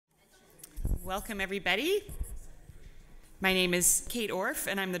Welcome, everybody. My name is Kate Orff,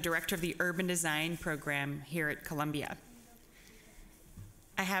 and I'm the director of the Urban Design program here at Columbia.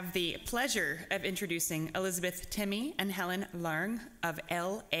 I have the pleasure of introducing Elizabeth Timme and Helen Leung of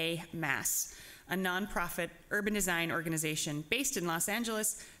LA-Más, a nonprofit urban design organization based in Los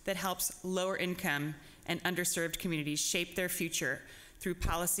Angeles that helps lower income and underserved communities shape their future through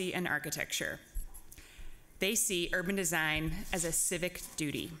policy and architecture. They see urban design as a civic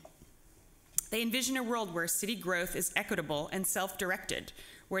duty. They envision a world where city growth is equitable and self-directed,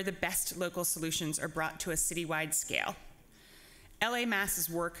 where the best local solutions are brought to a citywide scale. LA-Más's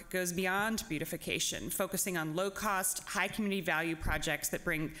work goes beyond beautification, focusing on low-cost, high community value projects that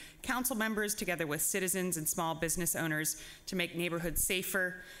bring council members together with citizens and small business owners to make neighborhoods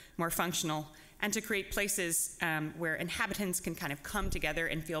safer, more functional, and to create places where inhabitants can kind of come together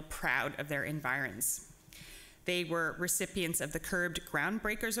and feel proud of their environs. They were recipients of the Curbed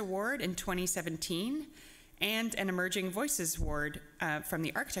Groundbreakers Award in 2017 and an Emerging Voices Award from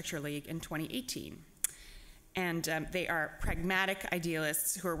the Architecture League in 2018. And they are pragmatic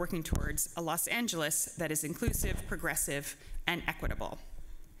idealists who are working towards a Los Angeles that is inclusive, progressive, and equitable.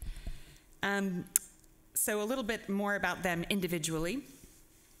 So a little bit more about them individually.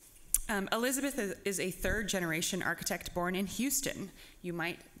 Elizabeth is a third-generation architect born in Houston. You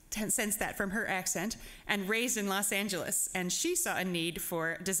might sense that from her accent, and raised in Los Angeles. And she saw a need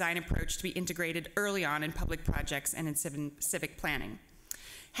for a design approach to be integrated early on in public projects and in civic planning.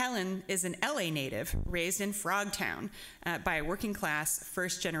 Helen is an LA native raised in Frogtown by a working class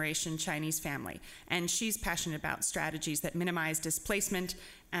first-generation Chinese family. And she's passionate about strategies that minimize displacement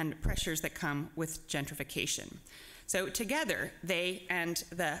and pressures that come with gentrification. So together, they and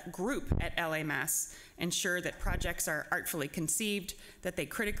the group at LA-Más ensure that projects are artfully conceived, that they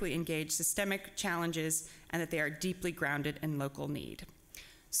critically engage systemic challenges, and that they are deeply grounded in local need.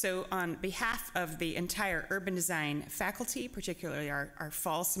 So on behalf of the entire urban design faculty, particularly our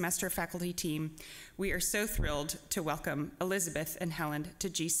fall semester faculty team, we are so thrilled to welcome Elizabeth and Helen to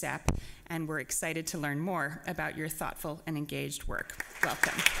GSAP, and we're excited to learn more about your thoughtful and engaged work.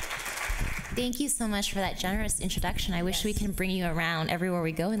 Welcome. Thank you so much for that generous introduction. I wish we can bring you around everywhere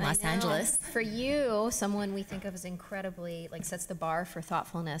we go in Los Angeles. For you, someone we think of as incredibly, sets the bar for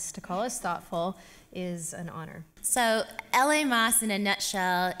thoughtfulness. To call us thoughtful is an honor. So LA-Más, in a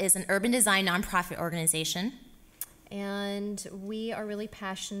nutshell, is an urban design nonprofit organization. And we are really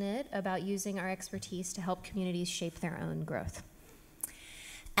passionate about using our expertise to help communities shape their own growth.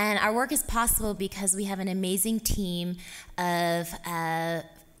 And our work is possible because we have an amazing team of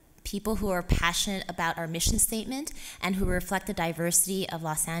people who are passionate about our mission statement and who reflect the diversity of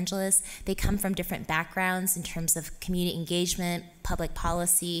Los Angeles. They come from different backgrounds in terms of community engagement, public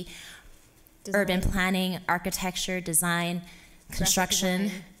policy, urban planning, architecture, design, construction.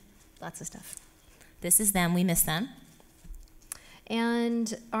 Design, lots of stuff. This is them. We miss them.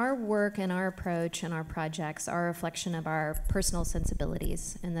 And our work and our approach and our projects are a reflection of our personal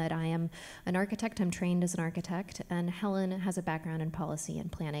sensibilities, in that I am an architect, I'm trained as an architect, and Helen has a background in policy and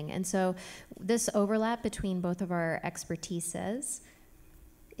planning. And so this overlap between both of our expertises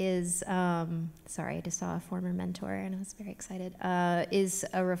is, sorry, I just saw a former mentor and I was very excited, is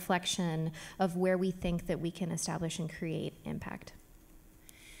a reflection of where we think that we can establish and create impact.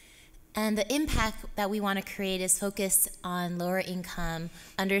 And the impact that we want to create is focused on lower income,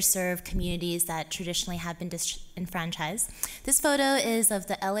 underserved communities that traditionally have been disenfranchised. This photo is of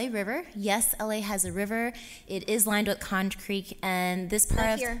the LA River. Yes, LA has a river. It is lined with concrete, and this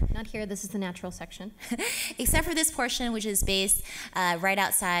part Not here, this is the natural section. Except for this portion, which is based right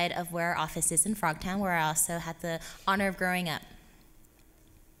outside of where our office is in Frogtown, where I also had the honor of growing up.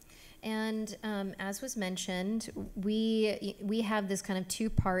 And as was mentioned, we have this kind of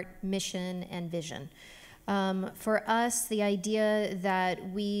two-part mission and vision. For us, the idea that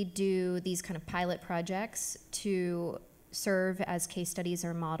we do these kind of pilot projects to serve as case studies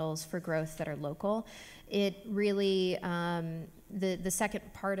or models for growth that are local, it really, the second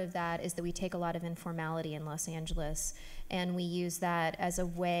part of that is that we take a lot of informality in Los Angeles and we use that as a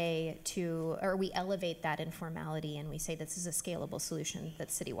way to, or we elevate that informality and we say this is a scalable solution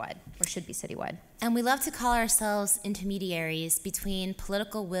that's citywide, or should be citywide. And we love to call ourselves intermediaries between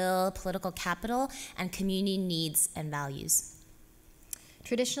political will, political capital, and community needs and values.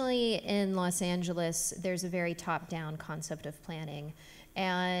 Traditionally in Los Angeles, there's a very top-down concept of planning.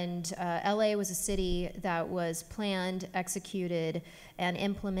 And LA was a city that was planned, executed, and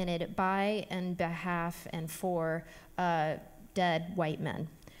implemented by and behalf and for dead white men.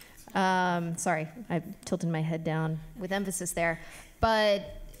 Sorry, I tilted my head down with emphasis there.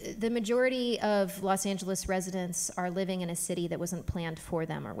 But the majority of Los Angeles residents are living in a city that wasn't planned for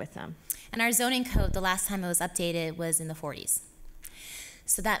them or with them. And our zoning code, the last time it was updated, was in the 40s.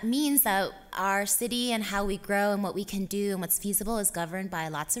 So that means that our city and how we grow and what we can do and what's feasible is governed by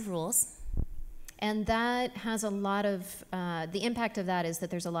lots of rules. And that has a lot of, the impact of that is that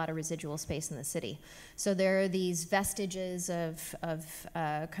there's a lot of residual space in the city. So there are these vestiges of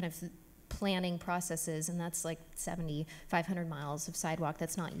kind of planning processes, and that's like 7,500 miles of sidewalk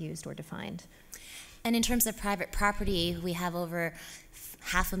that's not used or defined. And in terms of private property, we have over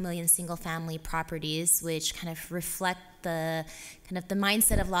 500,000 single-family properties, which kind of reflect the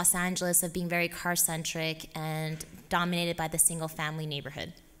mindset of Los Angeles of being very car-centric and dominated by the single-family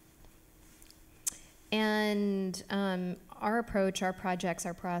neighborhood. And our approach, our projects,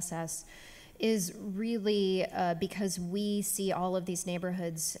 our process is really because we see all of these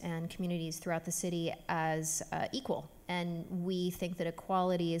neighborhoods and communities throughout the city as equal. And we think that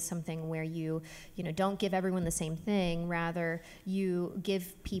equality is something where you don't give everyone the same thing, rather you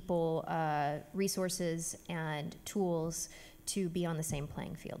give people resources and tools to be on the same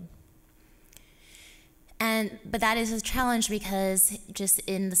playing field. But that is a challenge because just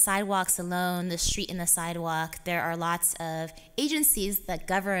in the sidewalks alone, the street and the sidewalk, there are lots of agencies that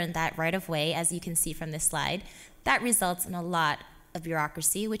govern that right-of-way, as you can see from this slide. That results in a lot of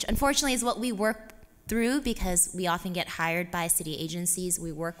bureaucracy, which unfortunately is what we work through because we often get hired by city agencies.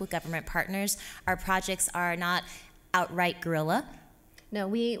 We work with government partners. Our projects are not outright guerrilla. No,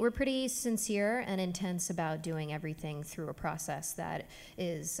 we're pretty sincere and intense about doing everything through a process that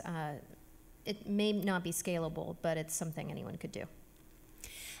is it may not be scalable, but it's something anyone could do.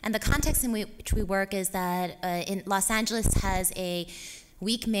 And the context in which we work is that in Los Angeles has a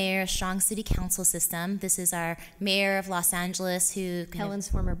weak mayor, strong city council system. This is our mayor of Los Angeles, who Helen's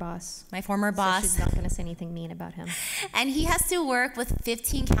former boss. My former boss. So she's not going to say anything mean about him. And he has to work with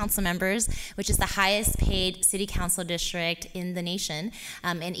 15 council members, which is the highest paid city council district in the nation.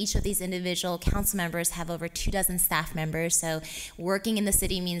 And each of these individual council members have over 24 staff members. So working in the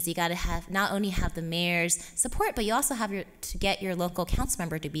city means you got to have not only have the mayor's support, but you also have to get your local council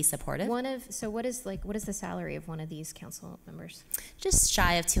member to be supportive. So what is the salary of one of these council members? Just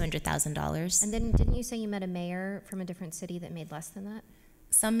shy of $200,000. And then didn't you say you met a mayor from a different city that made less than that?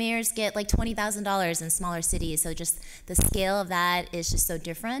 Some mayors get like $20,000 in smaller cities, so just the scale of that is just so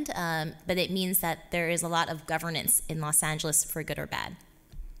different, but it means that there is a lot of governance in Los Angeles for good or bad.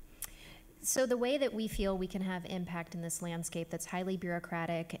 So the way that we feel we can have impact in this landscape that's highly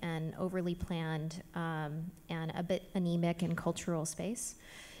bureaucratic and overly planned and a bit anemic in cultural space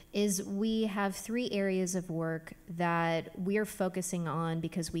is we have 3 areas of work that we're focusing on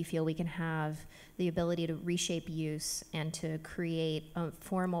because we feel we can have the ability to reshape use and to create a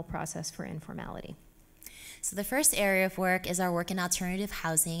formal process for informality. So the first area of work is our work in alternative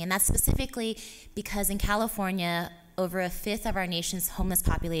housing, and that's specifically because in California, over 1/5 of our nation's homeless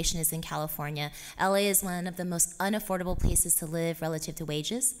population is in California. LA is one of the most unaffordable places to live relative to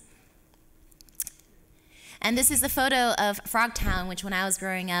wages. And this is a photo of Frogtown, which when I was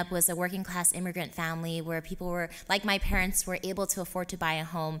growing up was a working class immigrant family where people were, like my parents, were able to afford to buy a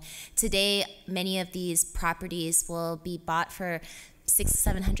home. Today, many of these properties will be bought for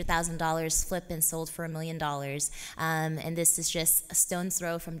 $600,000 to $700,000, flipped and sold for $1 million. And this is just a stone's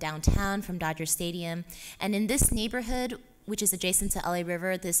throw from downtown, from Dodger Stadium. And in this neighborhood, which is adjacent to LA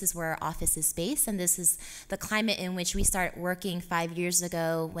River, this is where our office is based, and this is the climate in which we started working 5 years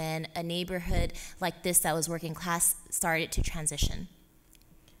ago when a neighborhood like this that was working class started to transition.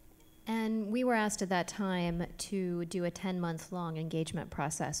 And we were asked at that time to do a 10-month-long engagement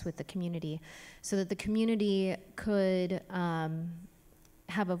process with the community so that the community could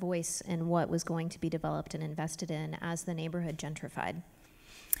have a voice in what was going to be developed and invested in as the neighborhood gentrified.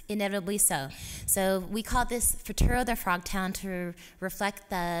 Inevitably so. So we call this Futuro de Frogtown to reflect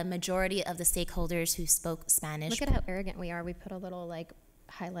the majority of the stakeholders who spoke Spanish. Look at how arrogant we are. We put a little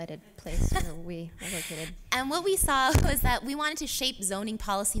highlighted place where we are located. And what we saw was that we wanted to shape zoning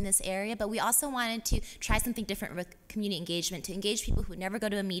policy in this area, but we also wanted to try something different with community engagement, to engage people who would never go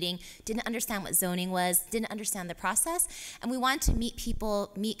to a meeting, didn't understand what zoning was, didn't understand the process, and we wanted to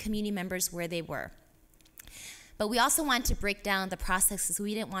meet community members where they were. But we also wanted to break down the process because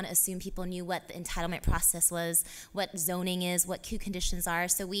we didn't want to assume people knew what the entitlement process was, what zoning is, what queue conditions are.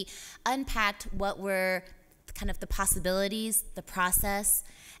 So we unpacked what were kind of the possibilities, the process,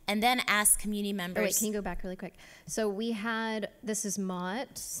 and then asked community members. Oh, wait, can you go back really quick? So we had, this is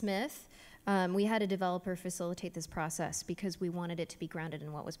Mott Smith. We had a developer facilitate this process because we wanted it to be grounded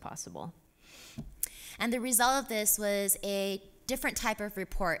in what was possible. And the result of this was a different type of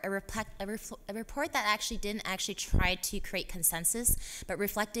report, a report that actually didn't actually try to create consensus, but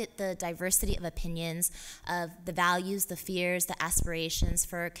reflected the diversity of opinions, of the values, the fears, the aspirations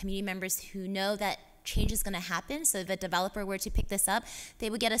for community members who know that change is going to happen. So if a developer were to pick this up, they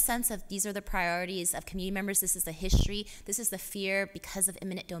would get a sense of these are the priorities of community members. This is the history. This is the fear because of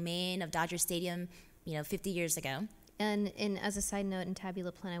eminent domain of Dodger Stadium, 50 years ago. And as a side note, in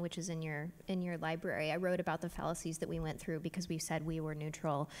Tabula Plena, which is in your library, I wrote about the fallacies that we went through because we said we were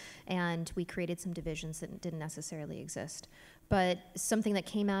neutral, and we created some divisions that didn't necessarily exist. But something that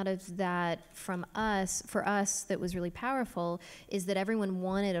came out of that for us, that was really powerful is that everyone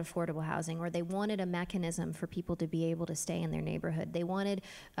wanted affordable housing, or they wanted a mechanism for people to be able to stay in their neighborhood. They wanted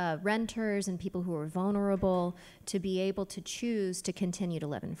renters and people who were vulnerable to be able to choose to continue to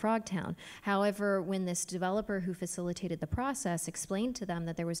live in Frogtown. However, when this developer who facilitated the process explained to them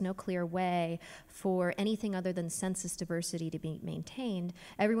that there was no clear way for anything other than census diversity to be maintained,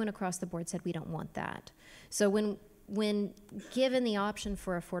 everyone across the board said, we don't want that. So when given the option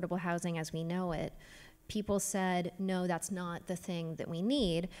for affordable housing as we know it, people said, no, that's not the thing that we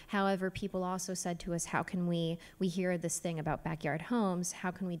need. However, people also said to us, how can we hear this thing about backyard homes,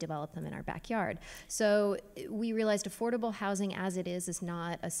 how can we develop them in our backyard? So we realized affordable housing as it is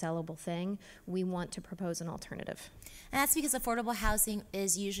not a sellable thing. We want to propose an alternative. And that's because affordable housing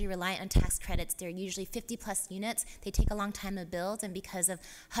is usually reliant on tax credits. They're usually 50 plus units. They take a long time to build, and because of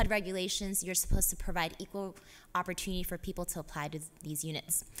HUD regulations, you're supposed to provide equal opportunity for people to apply to these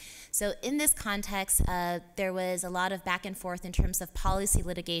units. So in this context, there was a lot of back and forth in terms of policy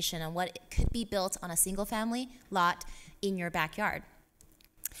litigation on what could be built on a single family lot in your backyard.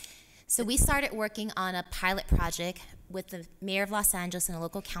 So we started working on a pilot project with the mayor of Los Angeles and a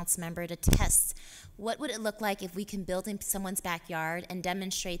local council member to test what would it look like if we can build in someone's backyard and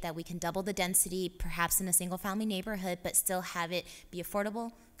demonstrate that we can double the density, perhaps in a single family neighborhood, but still have it be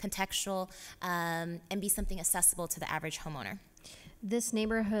affordable, contextual, and be something accessible to the average homeowner. This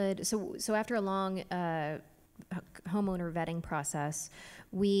neighborhood, so after a long homeowner vetting process,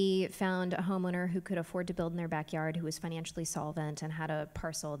 we found a homeowner who could afford to build in their backyard, who was financially solvent and had a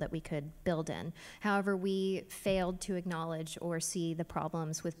parcel that we could build in. However, we failed to acknowledge or see the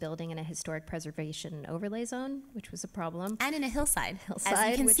problems with building in a historic preservation overlay zone, which was a problem. And in a hillside as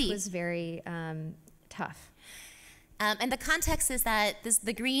you can which see. Was very tough. And the context is that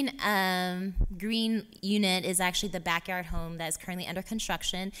the green unit is actually the backyard home that is currently under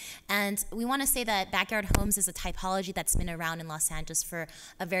construction. And we want to say that backyard homes is a typology that's been around in Los Angeles for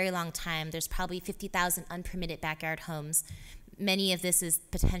a very long time. There's probably 50,000 unpermitted backyard homes. Many of this is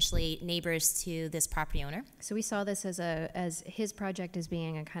potentially neighbors to this property owner. So we saw this as his project as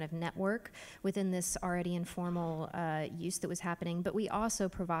being a kind of network within this already informal use that was happening, but we also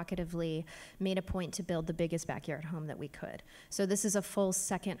provocatively made a point to build the biggest backyard home that we could. So this is a full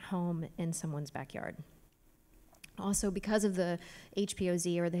second home in someone's backyard. Also, because of the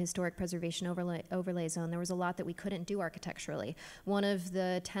HPOZ, or the Historic Preservation Overlay Zone, there was a lot that we couldn't do architecturally. One of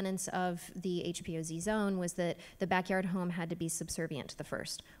the tenets of the HPOZ zone was that the backyard home had to be subservient to the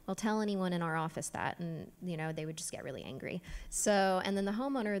first. Well, tell anyone in our office that, and they would just get really angry. So, and then the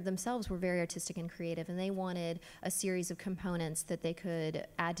homeowner themselves were very artistic and creative, and they wanted a series of components that they could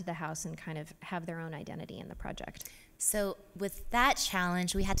add to the house and kind of have their own identity in the project. So with that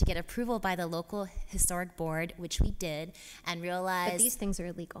challenge, we had to get approval by the local historic board, which we did, and realized... But these things are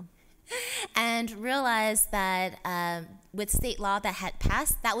illegal. And realized that with state law that had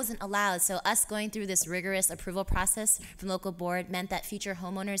passed, that wasn't allowed. So us going through this rigorous approval process from local board meant that future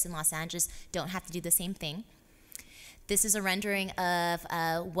homeowners in Los Angeles don't have to do the same thing. This is a rendering of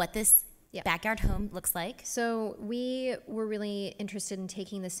what this backyard home looks like. So we were really interested in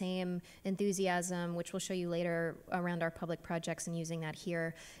taking the same enthusiasm, which we'll show you later, around our public projects, and using that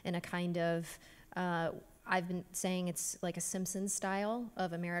here in a kind of, I've been saying it's like a Simpsons style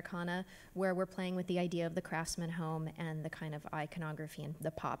of Americana, where we're playing with the idea of the craftsman home and the kind of iconography and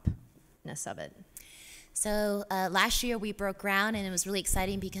the popness of it. So last year we broke ground, and it was really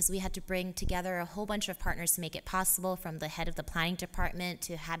exciting because we had to bring together a whole bunch of partners to make it possible, from the head of the planning department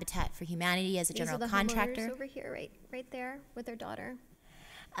to Habitat for Humanity as a general contractor. These are the homeowners over here, right there, with their daughter.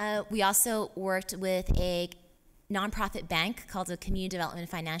 We also worked with a nonprofit bank called the Community Development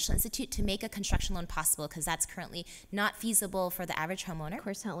Financial Institute to make a construction loan possible, because that's currently not feasible for the average homeowner. Of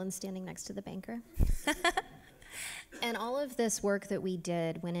course, Helen's standing next to the banker. And all of this work that we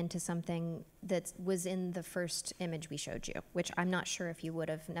did went into something that was in the first image we showed you, which I'm not sure if you would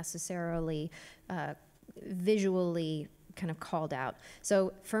have necessarily visually kind of called out.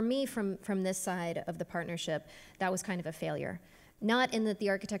 So for me, from this side of the partnership, that was kind of a failure. Not in that the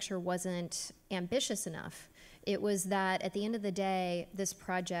architecture wasn't ambitious enough. It was that at the end of the day, this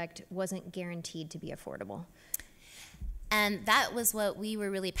project wasn't guaranteed to be affordable. And that was what we were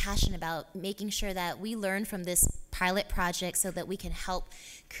really passionate about, making sure that we learn from this pilot project so that we can help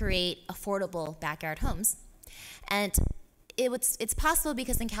create affordable backyard homes. And it's possible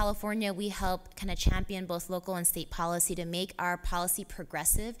because in California, we help kind of champion both local and state policy to make our policy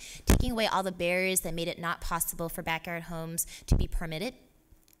progressive, taking away all the barriers that made it not possible for backyard homes to be permitted.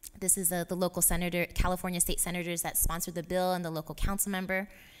 This is the local senator, California state senators that sponsored the bill and the local council member.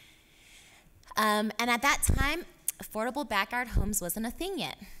 And at that time, affordable backyard homes wasn't a thing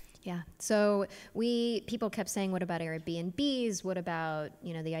yet. Yeah. So people kept saying, what about Airbnbs? What about,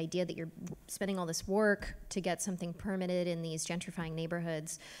 the idea that you're spending all this work to get something permitted in these gentrifying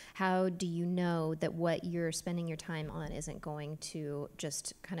neighborhoods? How do you know that what you're spending your time on isn't going to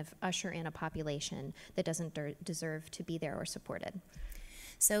just kind of usher in a population that doesn't deserve to be there or supported?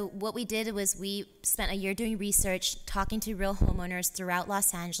 So what we did was we spent a year doing research, talking to real homeowners throughout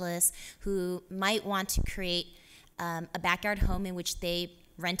Los Angeles who might want to create a backyard home in which they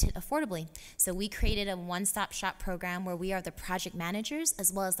rent it affordably. So we created a one-stop shop program where we are the project managers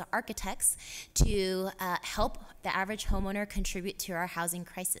as well as the architects to help the average homeowner contribute to our housing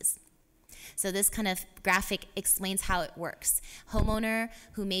crisis. So this kind of graphic explains how it works. Homeowner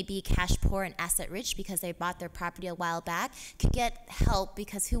who may be cash poor and asset rich because they bought their property a while back could get help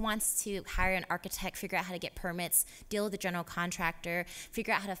because who wants to hire an architect, figure out how to get permits, deal with the general contractor,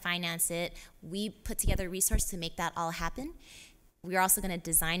 figure out how to finance it. We put together a resource to make that all happen. We're also going to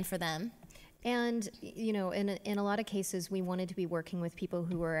design for them. And, in a lot of cases, we wanted to be working with people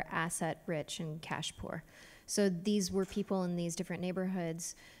who were asset rich and cash poor. So these were people in these different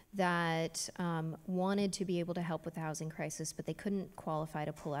neighborhoods that wanted to be able to help with the housing crisis, but they couldn't qualify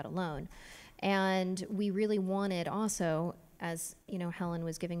to pull out a loan. And we really wanted also, as Helen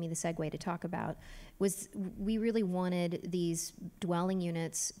was giving me the segue to talk about, was we really wanted these dwelling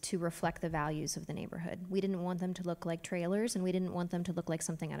units to reflect the values of the neighborhood. We didn't want them to look like trailers, and we didn't want them to look like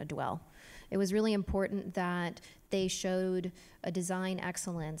something out of Dwell. It was really important that they showed a design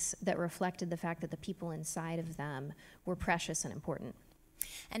excellence that reflected the fact that the people inside of them were precious and important.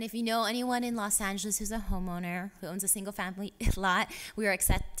 And if you know anyone in Los Angeles who's a homeowner who owns a single family lot, we are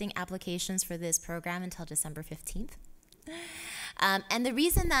accepting applications for this program until December 15th. And the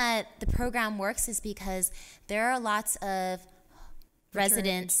reason that the program works is because there are lots of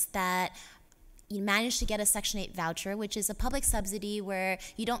residents that you manage to get a Section 8 voucher, which is a public subsidy where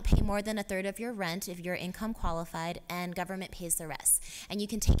you don't pay more than a third of your rent if you're income qualified, and government pays the rest. And you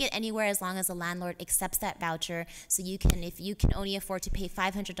can take it anywhere as long as the landlord accepts that voucher. So you can, if you can only afford to pay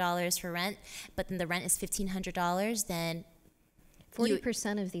 $500 for rent, but then the rent is $1,500, then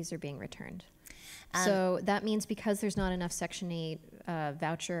 40% of these are being returned. So that means because there's not enough Section 8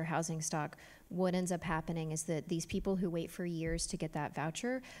 voucher housing stock, what ends up happening is that these people who wait for years to get that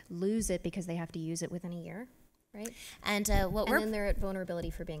voucher lose it because they have to use it within a year, right? And then they're at vulnerability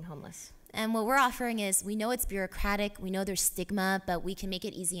for being homeless. And what we're offering is, we know it's bureaucratic, we know there's stigma, but we can make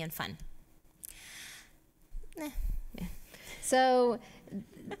it easy and fun. Yeah. So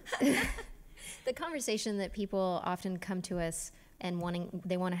the conversation that people often come to us and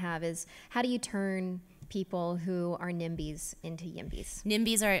they want to have is, how do you turn people who are NIMBYs into YIMBYs?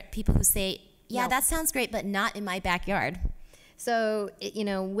 NIMBYs are people who say, yeah, No. that sounds great, but not in my backyard. So,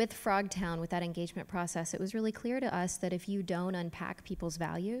 with Frogtown, with that engagement process, it was really clear to us that if you don't unpack people's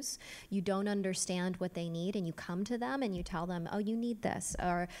values, you don't understand what they need, and you come to them and you tell them, oh, you need this,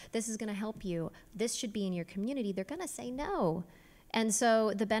 or this is going to help you, this should be in your community, they're going to say no. And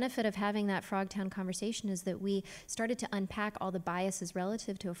so the benefit of having that Frogtown conversation is that we started to unpack all the biases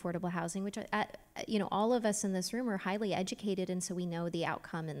relative to affordable housing, which, all of us in this room are highly educated, and so we know the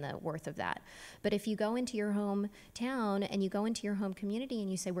outcome and the worth of that. But if you go into your hometown and you go into your home community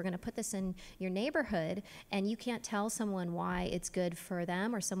and you say, we're going to put this in your neighborhood, and you can't tell someone why it's good for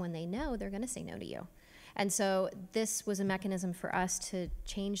them or someone they know, they're going to say no to you. And so this was a mechanism for us to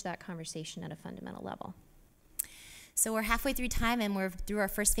change that conversation at a fundamental level. So we're halfway through time, and we're through our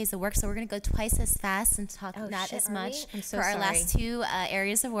first phase of work, so we're going to go twice as fast and talk not as much for our last two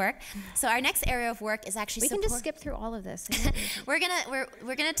areas of work. So our next area of work is actually we can just skip through all of this. we're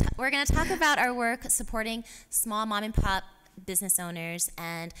gonna talk about our work supporting small mom and pop business owners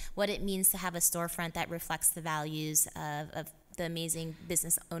and what it means to have a storefront that reflects the values of the amazing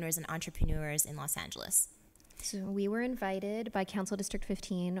business owners and entrepreneurs in Los Angeles. So we were invited by Council District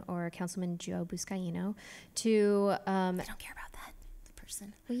 15, or Councilman Joe Buscaino, to... I don't care about that, the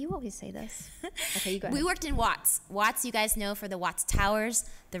person. Well, you always say this. Okay, you go ahead. We worked in Watts. Watts, you guys know, for the Watts Towers,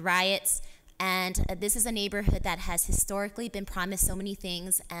 the riots, And this is a neighborhood that has historically been promised so many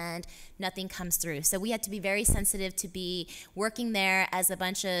things and nothing comes through. So we had to be very sensitive to be working there as a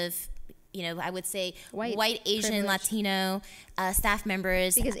bunch of, I would say white Asian, Latino staff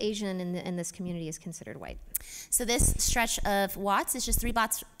members. Because Asian in this community is considered white. So this stretch of Watts is just three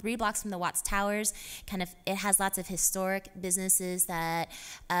blocks from the Watts Towers. It has lots of historic businesses that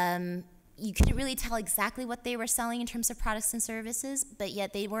you couldn't really tell exactly what they were selling in terms of products and services, but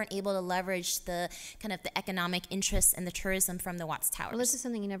yet they weren't able to leverage the economic interests and the tourism from the Watts Towers. Well, this is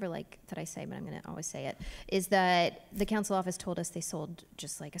something you never like that I say, but I'm going to always say it, is that the council office told us they sold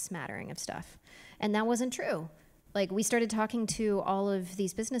just like a smattering of stuff. And that wasn't true. Like, we started talking to all of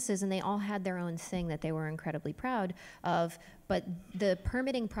these businesses, and they all had their own thing that they were incredibly proud of. But the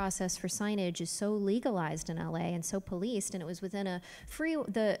permitting process for signage is so legalized in LA and so policed, and it was within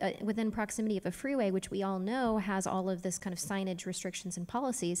within proximity of a freeway, which we all know has all of this kind of signage restrictions and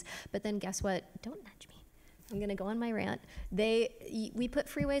policies. But then guess what? Don't nudge me. I'm going to go on my rant. We put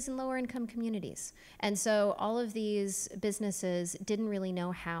freeways in lower income communities. And so all of these businesses didn't really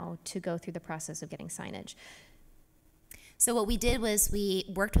know how to go through the process of getting signage. So what we did was we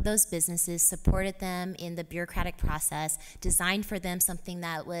worked with those businesses, supported them in the bureaucratic process, designed for them something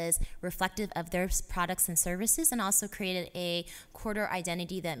that was reflective of their products and services, and also created a corridor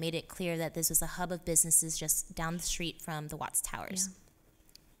identity that made it clear that this was a hub of businesses just down the street from the Watts Towers.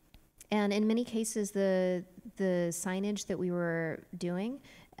 Yeah. And in many cases, the signage that we were doing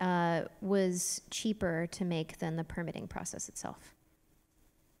was cheaper to make than the permitting process itself.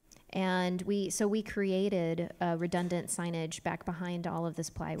 And we created redundant signage back behind all of this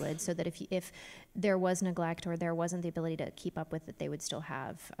plywood, so that if there was neglect or there wasn't the ability to keep up with it, they would still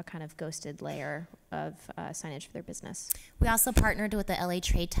have a kind of ghosted layer of signage for their business. We also partnered with the LA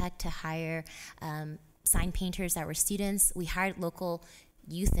Trade Tech to hire sign painters that were students. We hired local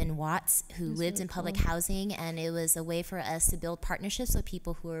youth in Watts who lived in public housing, and it was a way for us to build partnerships with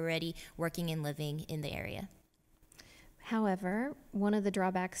people who were already working and living in the area. However, one of the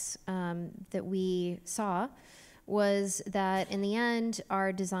drawbacks that we saw was that in the end,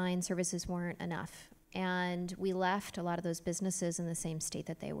 our design services weren't enough. And we left a lot of those businesses in the same state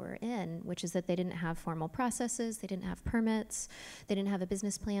that they were in, which is that they didn't have formal processes, they didn't have permits, they didn't have a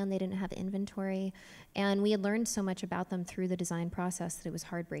business plan, they didn't have inventory. And we had learned so much about them through the design process that it was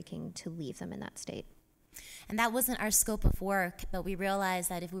heartbreaking to leave them in that state. And that wasn't our scope of work, but we realized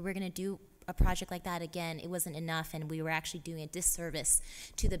that if we were going to do a project like that again, it wasn't enough, and we were actually doing a disservice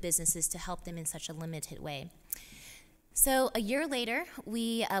to the businesses to help them in such a limited way. So a year later,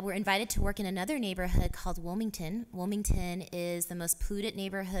 we were invited to work in another neighborhood called Wilmington. Wilmington is the most polluted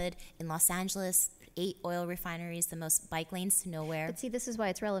neighborhood in Los Angeles, 8 oil refineries, the most bike lanes to nowhere. But see, this is why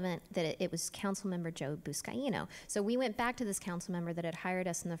it's relevant that it was Councilmember Joe Buscaino. So we went back to this council member that had hired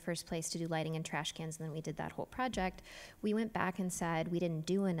us in the first place to do lighting and trash cans, and then we did that whole project. We went back and said, we didn't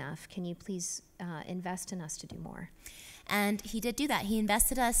do enough. Can you please invest in us to do more? And he did do that. He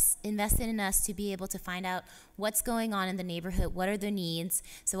invested in us to be able to find out what's going on in the neighborhood, what are the needs.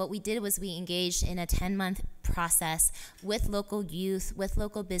 So what we did was we engaged in a 10-month process with local youth, with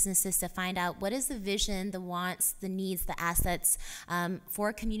local businesses to find out what is the vision, the wants, the needs, the assets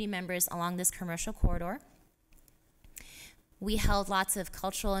for community members along this commercial corridor. We held lots of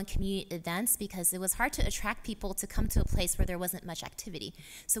cultural and community events because it was hard to attract people to come to a place where there wasn't much activity.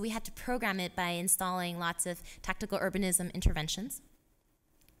 So we had to program it by installing lots of tactical urbanism interventions.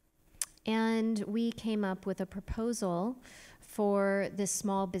 And we came up with a proposal for this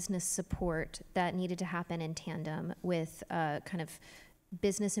small business support that needed to happen in tandem with kind of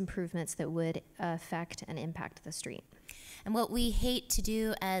business improvements that would affect and impact the street. And what we hate to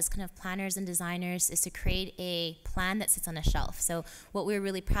do as kind of planners and designers is to create a plan that sits on a shelf. So what we're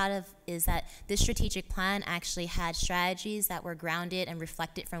really proud of is that this strategic plan actually had strategies that were grounded and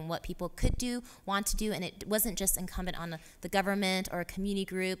reflected from what people could do, want to do, and it wasn't just incumbent on the government or a community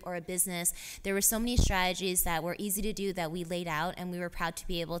group or a business. There were so many strategies that were easy to do that we laid out, and we were proud to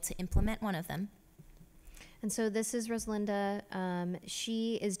be able to implement one of them. And so this is Rosalinda.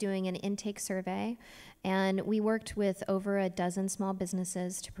 She is doing an intake survey, and we worked with over a dozen small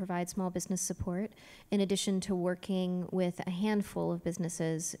businesses to provide small business support, in addition to working with a handful of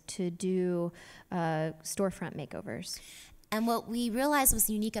businesses to do storefront makeovers. And what we realized was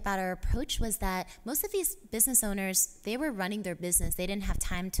unique about our approach was that most of these business owners, they were running their business. They didn't have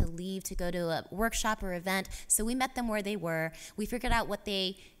time to leave to go to a workshop or event, so we met them where they were. We figured out what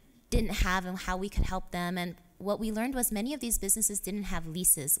they didn't have and how we could help them. And what we learned was many of these businesses didn't have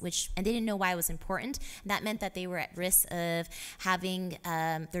leases, and they didn't know why it was important. That meant that they were at risk of having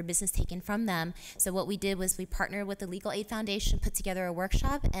their business taken from them. So what we did was we partnered with the Legal Aid Foundation, put together a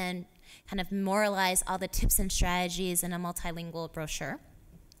workshop, and kind of memorialized all the tips and strategies in a multilingual brochure.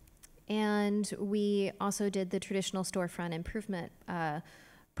 And we also did the traditional storefront improvement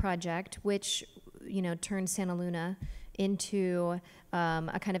project, which turned Santa Luna into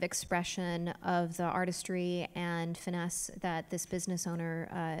a kind of expression of the artistry and finesse that this business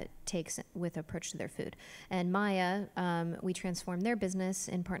owner takes with approach to their food. And Maya, we transformed their business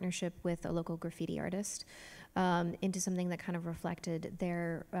in partnership with a local graffiti artist into something that kind of reflected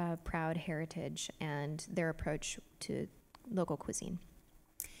their proud heritage and their approach to local cuisine.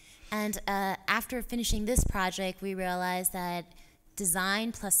 And after finishing this project, we realized that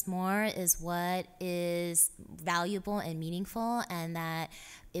design plus more is what is valuable and meaningful, and that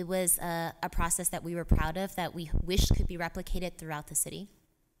it was a process that we were proud of, that we wished could be replicated throughout the city.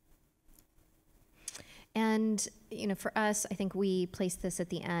 And for us, I think we placed this at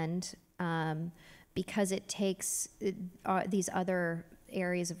the end because it takes these other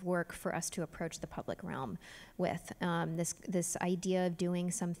areas of work for us to approach the public realm with. This idea of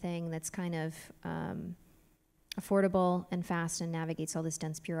doing something that's kind of affordable and fast and navigates all this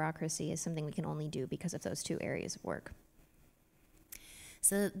dense bureaucracy is something we can only do because of those two areas of work.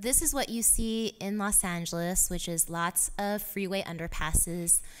 So this is what you see in Los Angeles, which is lots of freeway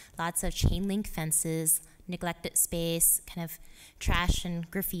underpasses, lots of chain link fences, neglected space, kind of trash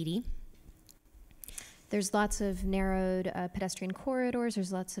and graffiti. There's lots of narrowed pedestrian corridors.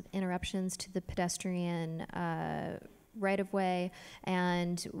 There's lots of interruptions to the pedestrian right-of-way,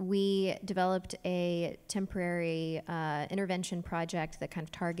 and we developed a temporary intervention project that kind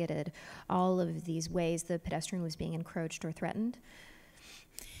of targeted all of these ways the pedestrian was being encroached or threatened.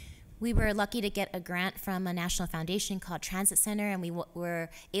 We were lucky to get a grant from a national foundation called Transit Center, and we were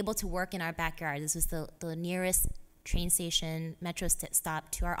able to work in our backyard. This was the nearest train station, metro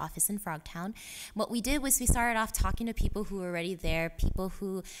stop to our office in Frogtown. What we did was we started off talking to people who were already there, people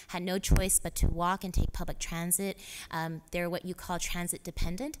who had no choice but to walk and take public transit. They're what you call transit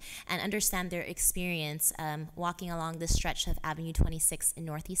dependent, and understand their experience walking along this stretch of Avenue 26 in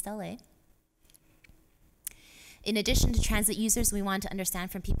Northeast LA. In addition to transit users, we wanted to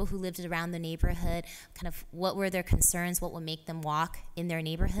understand from people who lived around the neighborhood, kind of what were their concerns, what would make them walk in their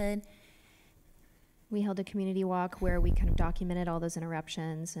neighborhood. We held a community walk where we kind of documented all those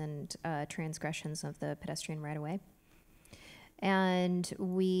interruptions and transgressions of the pedestrian right-of-way. And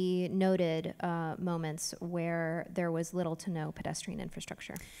we noted moments where there was little to no pedestrian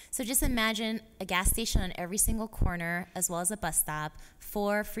infrastructure. So just imagine a gas station on every single corner, as well as a bus stop,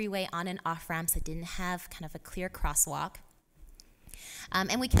 4 freeway on and off ramps that didn't have kind of a clear crosswalk.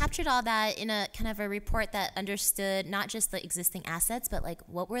 And we captured all that in a kind of a report that understood not just the existing assets, but like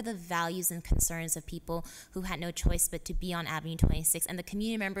what were the values and concerns of people who had no choice but to be on Avenue 26, and the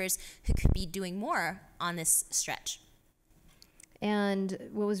community members who could be doing more on this stretch. And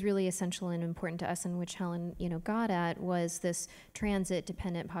what was really essential and important to us, and which Helen, got at, was this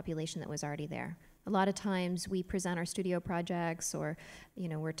transit-dependent population that was already there. A lot of times we present our studio projects, or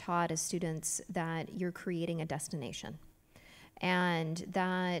we're taught as students that you're creating a destination. And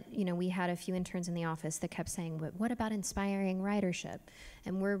that, we had a few interns in the office that kept saying, but what about inspiring ridership?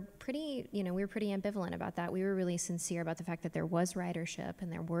 And we're pretty, we were pretty ambivalent about that. We were really sincere about the fact that there was ridership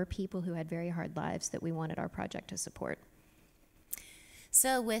and there were people who had very hard lives that we wanted our project to support.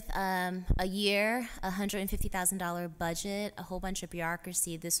 So with a year, $150,000 budget, a whole bunch of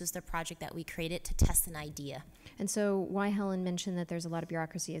bureaucracy, this was the project that we created to test an idea. And so why Helen mentioned that there's a lot of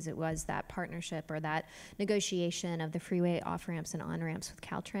bureaucracy is it was that partnership or that negotiation of the freeway off-ramps and on-ramps with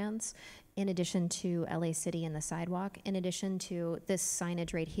Caltrans, in addition to LA City and the sidewalk, in addition to this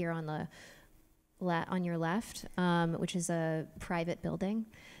signage right here on the on your left, which is a private building.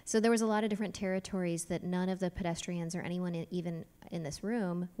 So there was a lot of different territories that none of the pedestrians or anyone even in this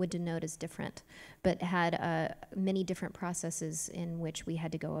room would denote as different, but had many different processes in which we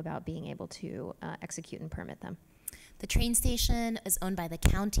had to go about being able to execute and permit them. The train station is owned by the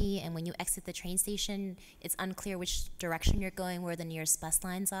county, and when you exit the train station, it's unclear which direction you're going, where the nearest bus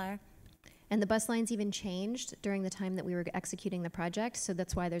lines are. And the bus lines even changed during the time that we were executing the project, so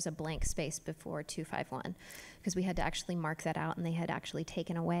that's why there's a blank space before 251, because we had to actually mark that out, and they had actually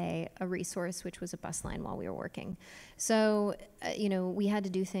taken away a resource, which was a bus line, while we were working. So, we had to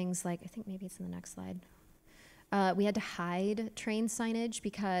do things like, I think maybe it's in the next slide. We had to hide train signage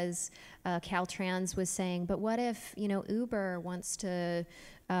because Caltrans was saying, but what if, Uber wants to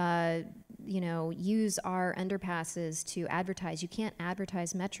use our underpasses to advertise. You can't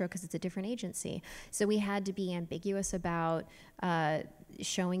advertise Metro because it's a different agency. So we had to be ambiguous about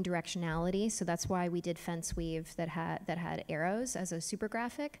showing directionality. So that's why we did fence weave that had arrows as a super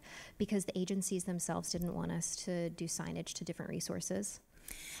graphic, because the agencies themselves didn't want us to do signage to different resources.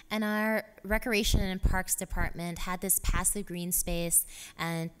 And our Recreation and Parks Department had this passive green space,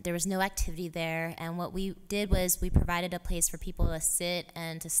 and there was no activity there. And what we did was we provided a place for people to sit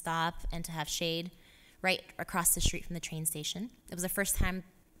and to stop and to have shade right across the street from the train station. It was the first time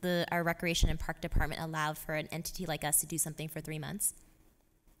our Recreation and Park Department allowed for an entity like us to do something for 3 months.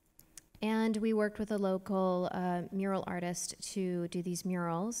 And we worked with a local mural artist to do these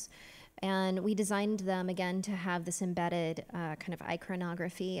murals. And we designed them, again, to have this embedded kind of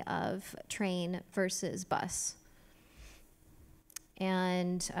iconography of train versus bus.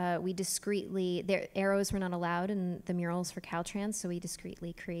 And their arrows were not allowed in the murals for Caltrans, so we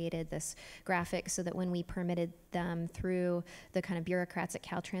discreetly created this graphic so that when we permitted them through the kind of bureaucrats at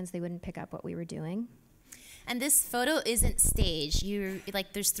Caltrans, they wouldn't pick up what we were doing. And this photo isn't staged.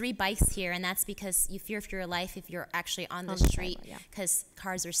 There's 3 bikes here, and that's because you fear for your life if you're actually on the street, because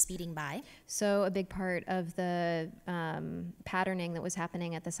cars are speeding by. So a big part of the patterning that was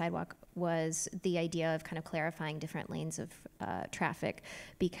happening at the sidewalk was the idea of kind of clarifying different lanes of traffic,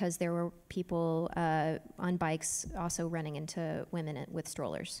 because there were people on bikes also running into women with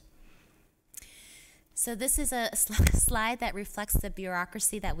strollers. So this is a slide that reflects the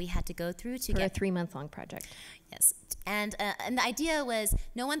bureaucracy that we had to go through to get a 3-month-long project. Yes, and the idea was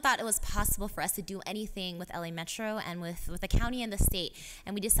no one thought it was possible for us to do anything with LA Metro and with the county and the state.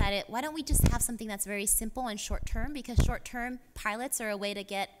 And we decided, why don't we just have something that's very simple and short-term, because short-term pilots are a way to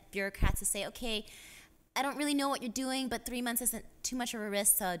get bureaucrats to say, okay, I don't really know what you're doing, but 3 months isn't too much of a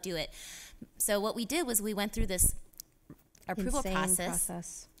risk, so I'll do it. So what we did was we went through this approval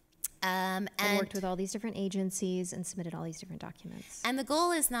process. And worked with all these different agencies and submitted all these different documents. And the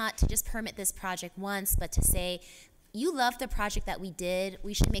goal is not to just permit this project once, but to say, you love the project that we did,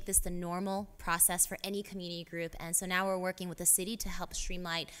 we should make this the normal process for any community group. And so now we're working with the city to help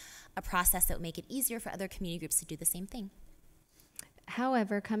streamline a process that would make it easier for other community groups to do the same thing.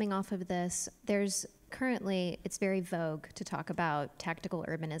 However, coming off of this, it's very vogue to talk about tactical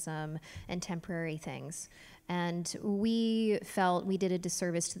urbanism and temporary things. And we felt we did a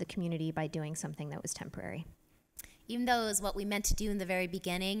disservice to the community by doing something that was temporary. Even though it was what we meant to do in the very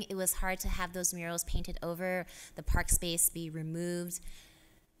beginning, it was hard to have those murals painted over, the park space be removed.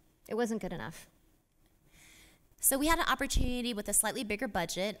 It wasn't good enough. So we had an opportunity with a slightly bigger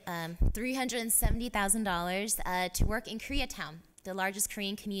budget, $370,000, to work in Koreatown, the largest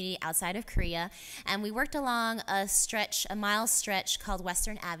Korean community outside of Korea. And we worked along a mile stretch called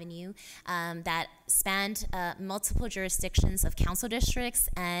Western Avenue that spanned multiple jurisdictions of council districts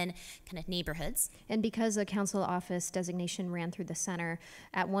and kind of neighborhoods. And because a council office designation ran through the center,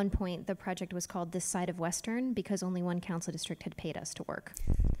 at one point the project was called This Side of Western because only one council district had paid us to work.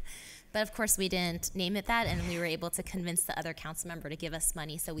 But of course we didn't name it that, and we were able to convince the other council member to give us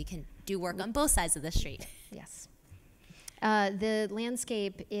money so we can do work on both sides of the street. Yes. The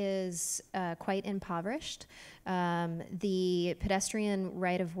landscape is quite impoverished. The pedestrian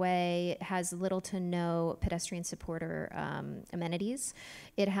right-of-way has little to no pedestrian supporter amenities.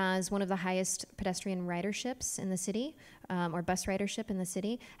 It has one of the highest pedestrian riderships in the city, or bus ridership in the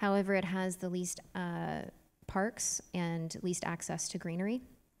city. However, it has the least parks and least access to greenery.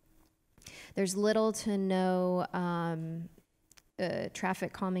 There's little to no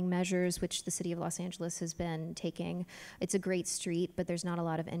traffic calming measures, which the city of Los Angeles has been taking. It's a great street, but there's not a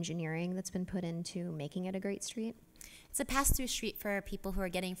lot of engineering that's been put into making it a great street. It's a pass-through street for people who are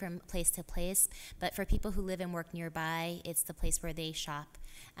getting from place to place, but for people who live and work nearby, it's the place where they shop,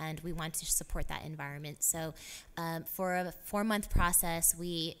 and we want to support that environment. So for a 4-month process,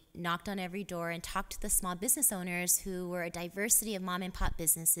 we knocked on every door and talked to the small business owners who were a diversity of mom and pop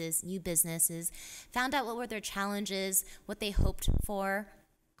businesses, new businesses, found out what were their challenges, what they hoped for.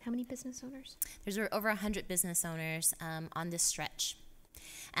 How many business owners? There's over 100 business owners on this stretch.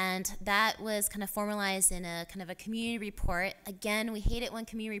 And that was kind of formalized in a kind of a community report. Again, we hate it when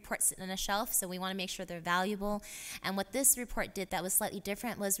community reports sit on a shelf, so we want to make sure they're valuable. And what this report did that was slightly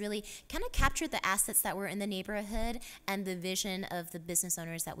different was really kind of capture the assets that were in the neighborhood and the vision of the business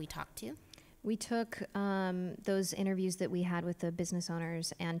owners that we talked to. We took those interviews that we had with the business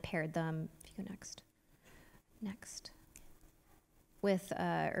owners and paired them, if you go next, with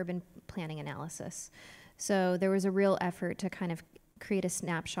urban planning analysis. So there was a real effort to kind of create a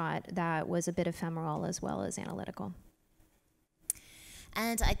snapshot that was a bit ephemeral as well as analytical.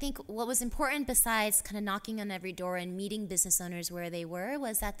 And I think what was important, besides kind of knocking on every door and meeting business owners where they were,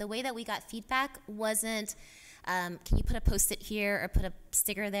 was that the way that we got feedback wasn't, can you put a Post-it here or put a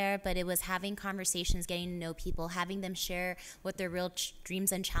sticker there, but it was having conversations, getting to know people, having them share what their real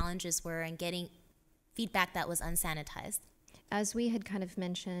dreams and challenges were, and getting feedback that was unsanitized. As we had kind of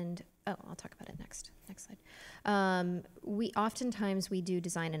mentioned, I'll talk about it next slide. Oftentimes we do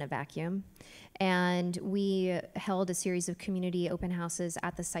design in a vacuum, and we held a series of community open houses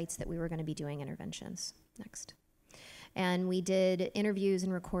at the sites that we were going to be doing interventions. Next. And we did interviews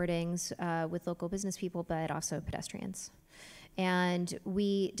and recordings with local business people, but also pedestrians. And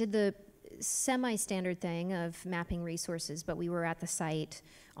we did the semi-standard thing of mapping resources, but we were at the site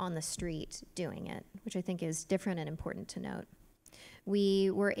on the street doing it, which I think is different and important to note. We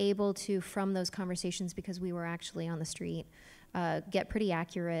were able to, from those conversations, because we were actually on the street, get pretty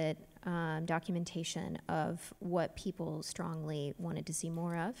accurate documentation of what people strongly wanted to see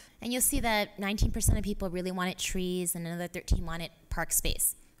more of. And you'll see that 19% of people really wanted trees, and another 13% wanted park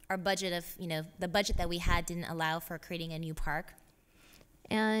space. Our budget of, the budget that we had didn't allow for creating a new park.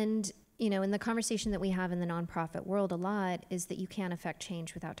 And, in the conversation that we have in the nonprofit world a lot is that you can't affect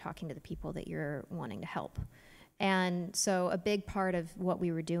change without talking to the people that you're wanting to help. And so a big part of what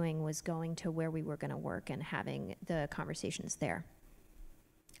we were doing was going to where we were going to work and having the conversations there.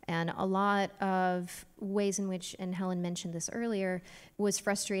 And a lot of ways in which, and Helen mentioned this earlier, was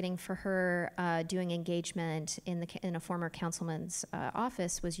frustrating for her doing engagement in a former councilman's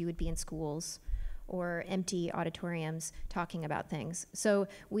office was you would be in schools or empty auditoriums talking about things. So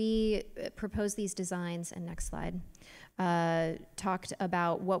we proposed these designs, and next slide, talked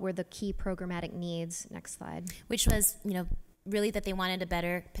about what were the key programmatic needs, next slide. Which was, really that they wanted a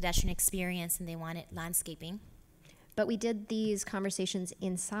better pedestrian experience and they wanted landscaping. But we did these conversations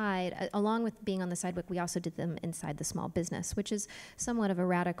inside, along with being on the sidewalk, we also did them inside the small business, which is somewhat of a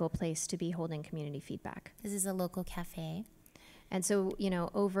radical place to be holding community feedback. This is a local cafe. And so,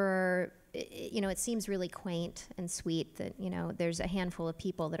 it seems really quaint and sweet that, there's a handful of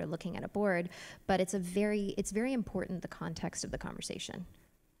people that are looking at a board, but it's very important, the context of the conversation.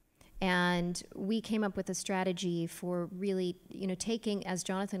 And we came up with a strategy for really, taking, as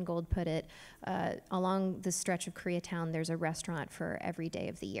Jonathan Gold put it, along the stretch of Koreatown, there's a restaurant for every day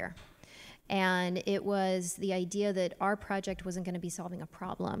of the year. And it was the idea that our project wasn't going to be solving a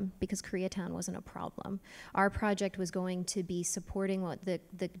problem, because Koreatown wasn't a problem. Our project was going to be supporting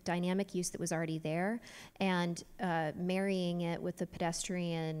the dynamic use that was already there and marrying it with the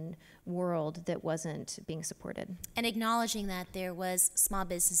pedestrian world that wasn't being supported. And acknowledging that there was small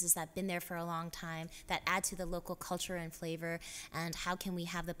businesses that have been there for a long time that add to the local culture and flavor, and how can we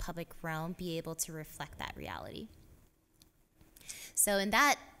have the public realm be able to reflect that reality. So in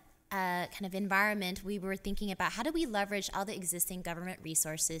that kind of environment, we were thinking about how do we leverage all the existing government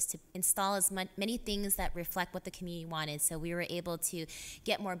resources to install as many things that reflect what the community wanted. So we were able to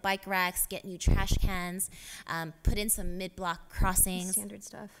get more bike racks, get new trash cans, put in some mid-block crossings. Standard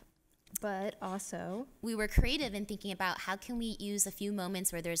stuff. But also, we were creative in thinking about how can we use a few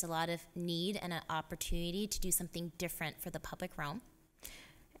moments where there's a lot of need and an opportunity to do something different for the public realm.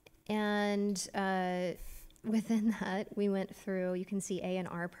 And within that, we went through, you can see A and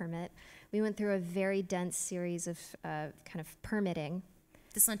R permit. We went through a very dense series of kind of permitting.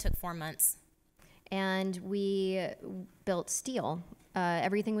 This one took 4 months. And we built steel.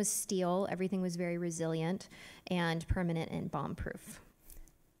 Everything was steel. Everything was very resilient and permanent and bomb-proof.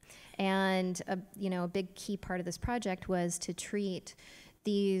 And a big key part of this project was to treat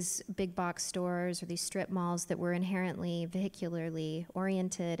these big box stores or these strip malls that were inherently vehicularly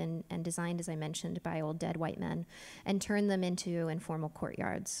oriented and designed, as I mentioned, by old dead white men, and turn them into informal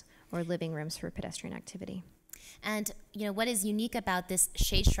courtyards or living rooms for pedestrian activity. And what is unique about this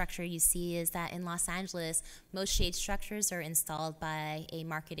shade structure you see is that in Los Angeles, most shade structures are installed by a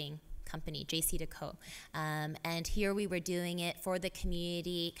marketing company, JC&Co. And here we were doing it for the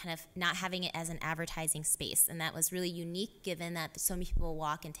community, kind of not having it as an advertising space. And that was really unique given that so many people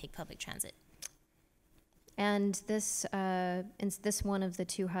walk and take public transit. And this one of the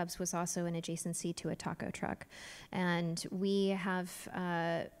two hubs was also an adjacency to a taco truck. And we have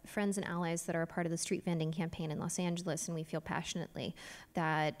friends and allies that are a part of the street vending campaign in Los Angeles, and we feel passionately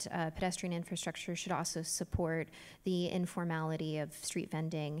that pedestrian infrastructure should also support the informality of street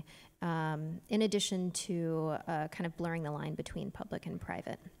vending, in addition to kind of blurring the line between public and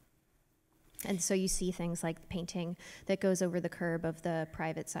private. And so you see things like painting that goes over the curb of the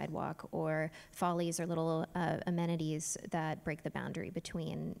private sidewalk, or follies or little amenities that break the boundary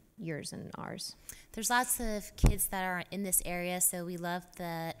between yours and ours. There's lots of kids that are in this area, so we love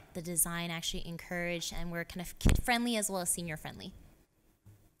that the design actually encouraged, and we're kind of kid-friendly as well as senior-friendly.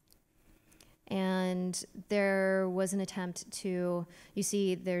 And there was an attempt to, you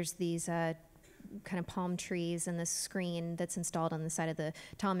see there's these kind of palm trees and this screen that's installed on the side of the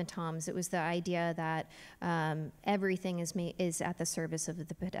Tom and Toms. It was the idea that everything is at the service of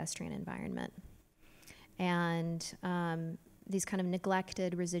the pedestrian environment. And these kind of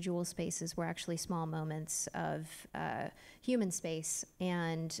neglected residual spaces were actually small moments of human space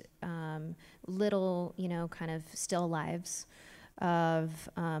and little, kind of still lives of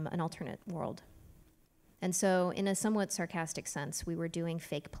an alternate world. And so in a somewhat sarcastic sense, we were doing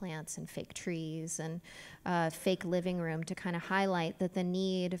fake plants and fake trees and fake living room to kind of highlight that the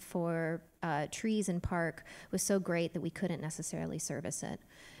need for trees and park was so great that we couldn't necessarily service it.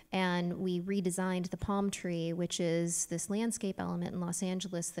 And we redesigned the palm tree, which is this landscape element in Los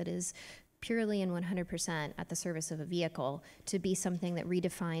Angeles that is purely and 100% at the service of a vehicle, to be something that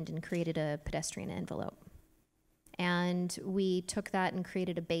redefined and created a pedestrian envelope. And we took that and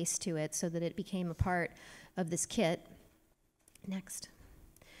created a base to it so that it became a part of this kit. Next.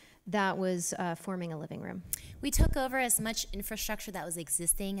 That was forming a living room. We took over as much infrastructure that was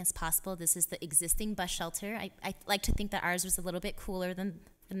existing as possible. This is the existing bus shelter. I like to think that ours was a little bit cooler than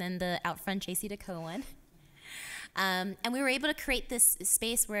the out front JC Deco one. And we were able to create this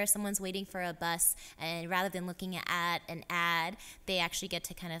space where someone's waiting for a bus, and rather than looking at an ad, they actually get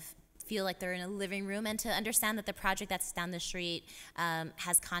to kind of feel like they're in a living room, and to understand that the project that's down the street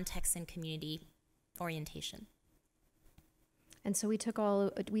has context and community orientation. And so we took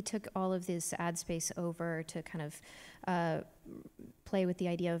all of this ad space over to kind of play with the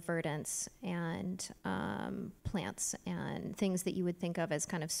idea of verdance and plants and things that you would think of as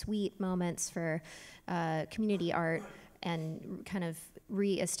kind of sweet moments for community art, and kind of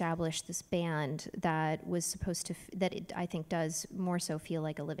reestablish this band that was supposed to, I think does more so feel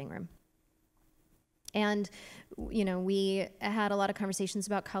like a living room. And, we had a lot of conversations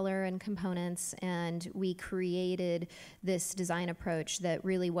about color and components, and we created this design approach that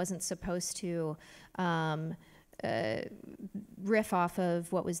really wasn't supposed to riff off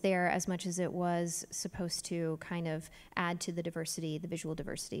of what was there as much as it was supposed to kind of add to the diversity, the visual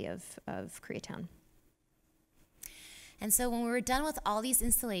diversity of Koreatown. And so when we were done with all these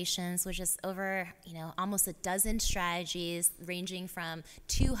installations, which is over, almost a dozen strategies ranging from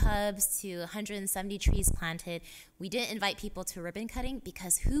 2 hubs to 170 trees planted, we didn't invite people to ribbon cutting,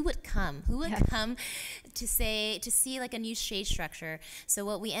 because who would come? Who would come to see like a new shade structure? So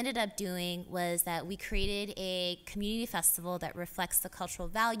what we ended up doing was that we created a community festival that reflects the cultural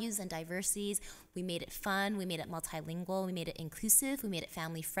values and diversities. We made it fun, we made it multilingual, we made it inclusive, we made it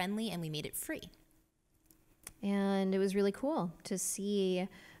family friendly, and we made it free. And it was really cool to see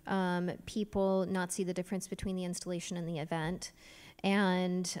people not see the difference between the installation and the event.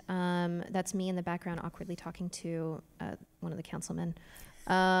 And that's me in the background awkwardly talking to one of the councilmen.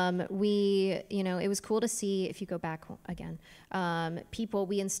 It was cool to see, if you go back again,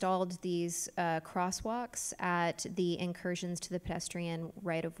 we installed these crosswalks at the incursions to the pedestrian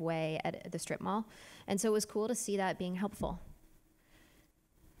right-of-way at the strip mall. And so it was cool to see that being helpful.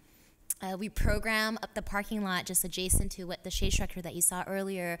 We program up the parking lot just adjacent to what the shade structure that you saw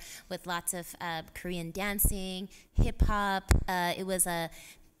earlier, with lots of Korean dancing, hip hop. It was a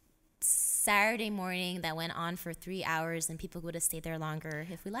Saturday morning that went on for 3 hours, and people would have stayed there longer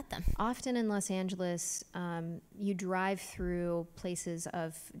if we let them. Often in Los Angeles, you drive through places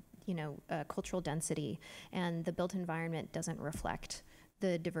of cultural density, and the built environment doesn't reflect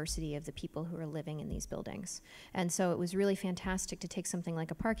the diversity of the people who are living in these buildings. And so it was really fantastic to take something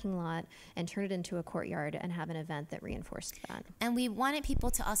like a parking lot and turn it into a courtyard and have an event that reinforced that. And we wanted people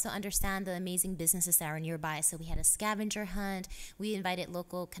to also understand the amazing businesses that are nearby. So we had a scavenger hunt. We invited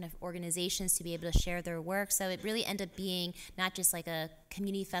local kind of organizations to be able to share their work. So it really ended up being not just like a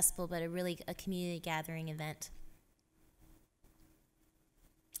community festival, but a community gathering event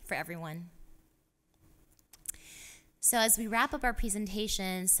for everyone. So as we wrap up our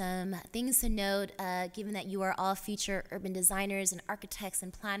presentation, some things to note, given that you are all future urban designers and architects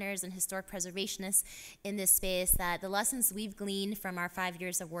and planners and historic preservationists in this space, that the lessons we've gleaned from our 5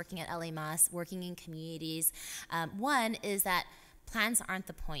 years of working at LA-Más, working in communities, one is that plans aren't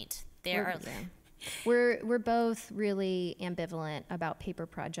the point. We're both really ambivalent about paper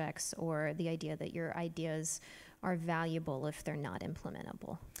projects or the idea that your ideas are valuable if they're not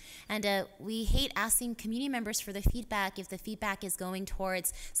implementable. And we hate asking community members for the feedback if the feedback is going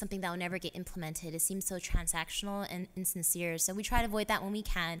towards something that will never get implemented. It seems so transactional and insincere. So we try to avoid that when we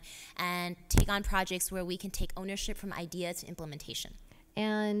can and take on projects where we can take ownership from idea to implementation.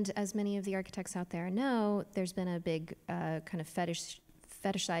 And as many of the architects out there know, there's been a big kind of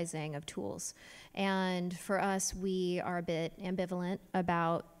fetishizing of tools. And for us, we are a bit ambivalent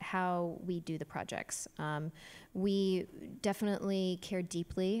about how we do the projects. We definitely care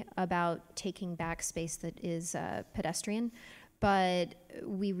deeply about taking back space that is pedestrian, but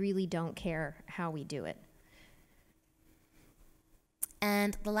we really don't care how we do it.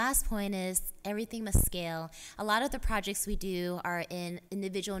 And the last point is everything must scale. A lot of the projects we do are in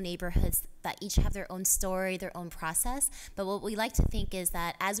individual neighborhoods that each have their own story, their own process. But what we like to think is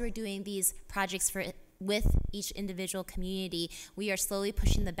that as we're doing these projects with each individual community, we are slowly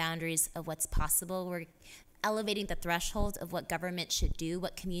pushing the boundaries of what's possible. We're elevating the threshold of what government should do,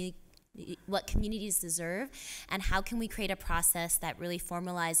 what communities deserve, and how can we create a process that really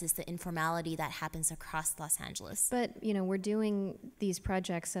formalizes the informality that happens across Los Angeles. But, we're doing these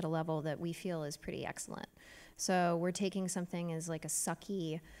projects at a level that we feel is pretty excellent. So we're taking something as like a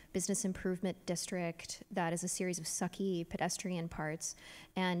sucky business improvement district that is a series of sucky pedestrian parts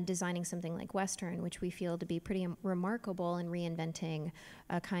and designing something like Western, which we feel to be pretty remarkable in reinventing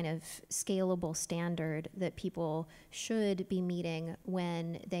a kind of scalable standard that people should be meeting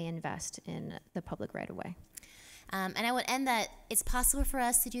when they invest in the public right-of-way. And I would end that it's possible for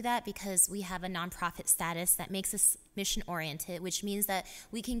us to do that because we have a nonprofit status that makes us mission-oriented, which means that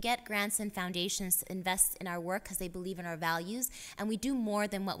we can get grants and foundations to invest in our work because they believe in our values, and we do more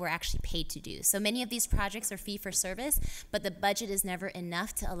than what we're actually paid to do. So many of these projects are fee-for-service, but the budget is never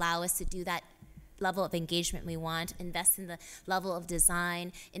enough to allow us to do that level of engagement we want, invest in the level of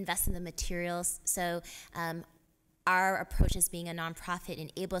design, invest in the materials. So our approach as being a nonprofit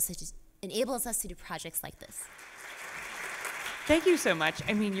enables us to do projects like this. Thank you so much.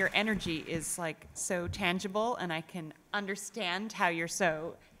 I mean, your energy is like so tangible, and I can understand how you're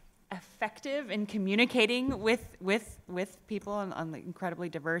so effective in communicating with people on the incredibly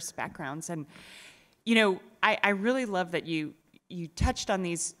diverse backgrounds. And, I really love that you touched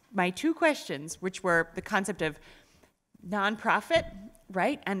on my two questions, which were the concept of nonprofit,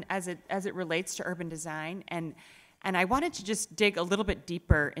 right? And as it relates to urban design. And I wanted to just dig a little bit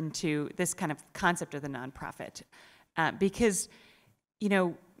deeper into this kind of concept of the nonprofit. Because,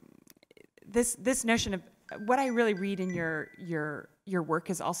 this notion of what I really read in your work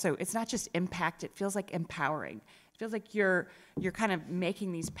is also, it's not just impact, it feels like empowering. It feels like you're kind of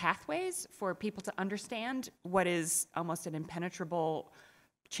making these pathways for people to understand what is almost an impenetrable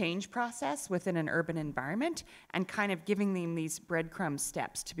change process within an urban environment and kind of giving them these breadcrumb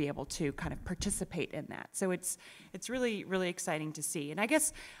steps to be able to kind of participate in that. So it's really, really exciting to see. And I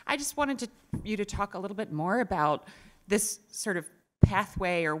guess I just wanted you to talk a little bit more about this sort of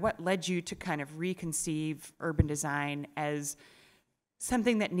pathway, or what led you to kind of reconceive urban design as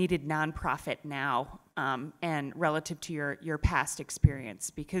something that needed nonprofit now, and relative to your past experience.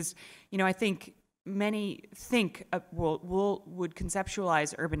 Because, I think many would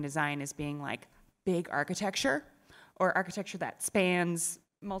conceptualize urban design as being like big architecture, or architecture that spans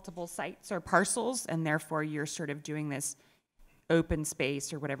multiple sites or parcels, and therefore you're sort of doing this open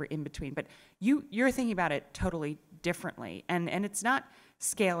space or whatever in between. But you're thinking about it totally differently, and it's not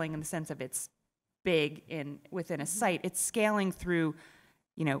scaling in the sense of it's big within a site. It's scaling through,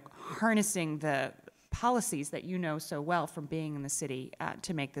 harnessing the policies that you know so well from being in the city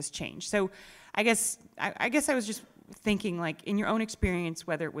to make this change. So I guess I was just thinking, like, in your own experience,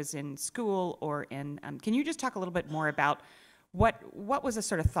 whether it was in school or in, can you just talk a little bit more about what was a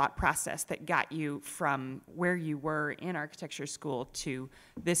sort of thought process that got you from where you were in architecture school to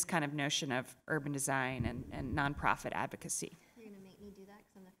this kind of notion of urban design and nonprofit advocacy? You're going to make me do that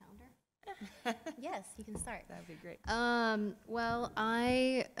because I'm the founder? Yes, you can start. That would be great. Well,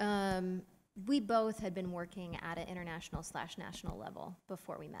 we both had been working at an international/national level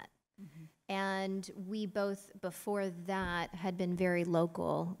before we met. Mm-hmm. And we both, before that, had been very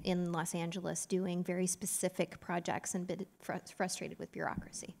local in Los Angeles doing very specific projects and been frustrated with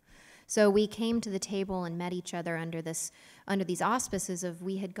bureaucracy. So we came to the table and met each other under these auspices of,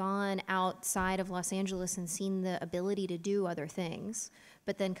 we had gone outside of Los Angeles and seen the ability to do other things,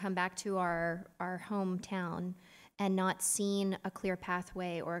 but then come back to our hometown and not seen a clear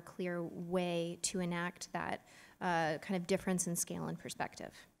pathway or a clear way to enact that kind of difference in scale and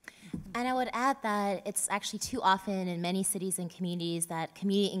perspective. And I would add that it's actually too often in many cities and communities that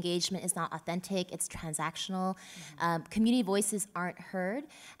community engagement is not authentic, it's transactional. Mm-hmm. Community voices aren't heard,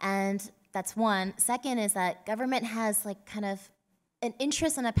 and that's one. Second is that government has like kind of an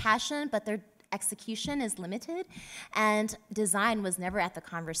interest and a passion, but their execution is limited, and design was never at the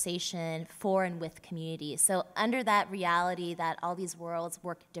conversation for and with communities. So under that reality that all these worlds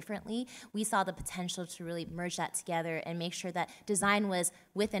work differently, we saw the potential to really merge that together and make sure that design was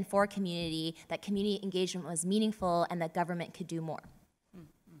with and for community, that community engagement was meaningful, and that government could do more.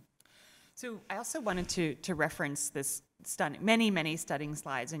 So I also wanted to reference this many stunning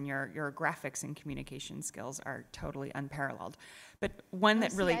slides, and your graphics and communication skills are totally unparalleled. But one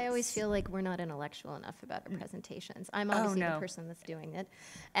that really... I always feel like we're not intellectual enough about our presentations. I'm obviously the person that's doing it.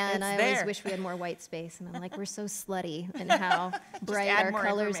 And I always wish we had more white space. And I'm like, we're so slutty in how bright our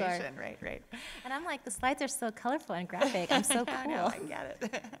colors are. Right. And I'm like, the slides are so colorful and graphic. I'm so cool. I know, I get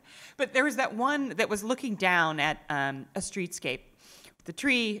it. But there was that one that was looking down at a streetscape, the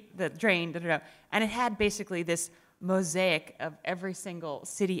tree, the drain, and it had basically this mosaic of every single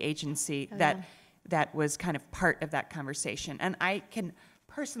city agency that was kind of part of that conversation. And I can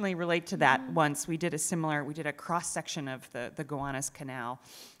personally relate to that. Once we did a cross-section of the Gowanus Canal,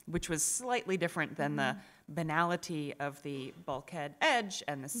 which was slightly different than the banality of the bulkhead edge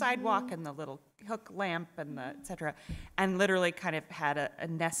and the sidewalk and the little hook lamp and the et cetera, and literally kind of had a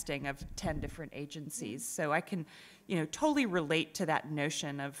nesting of 10 different agencies. So I can, totally relate to that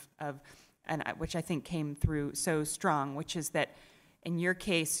notion of which I think came through so strong, which is that in your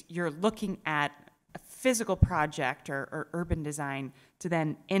case, you're looking at a physical project or urban design to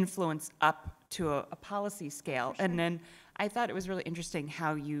then influence up to a policy scale. Sure. And then I thought it was really interesting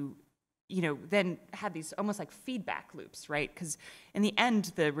how you then had these almost like feedback loops, right? Because in the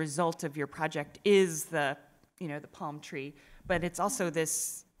end, the result of your project is the palm tree, but it's also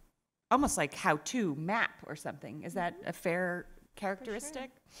this almost like how-to map or something. Is that a fair characteristic?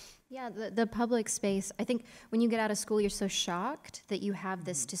 Yeah, the public space, I think when you get out of school, you're so shocked that you have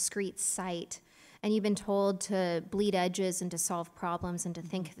this discrete site, and you've been told to bleed edges and to solve problems and to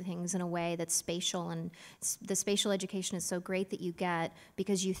think things in a way that's spatial, and the spatial education is so great that you get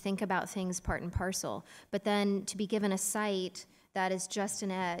because you think about things part and parcel. But then to be given a site that is just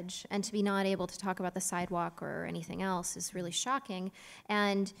an edge and to be not able to talk about the sidewalk or anything else is really shocking.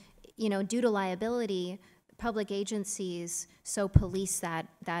 And, due to liability, public agencies so police that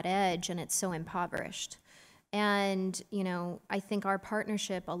edge, and it's so impoverished. And, I think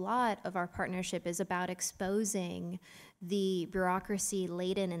a lot of our partnership is about exposing the bureaucracy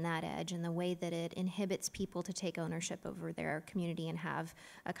laden in that edge and the way that it inhibits people to take ownership over their community and have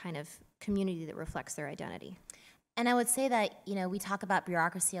a kind of community that reflects their identity. And I would say that, we talk about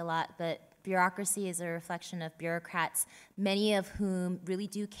bureaucracy a lot, but bureaucracy is a reflection of bureaucrats, many of whom really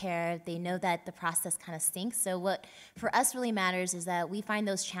do care. They know that the process kind of stinks. So what for us really matters is that we find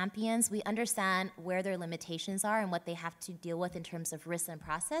those champions. We understand where their limitations are and what they have to deal with in terms of risk and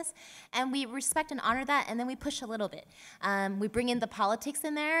process. And we respect and honor that, and then we push a little bit. We bring in the politics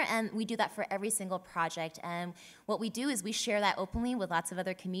in there, and we do that for every single project. And what we do is we share that openly with lots of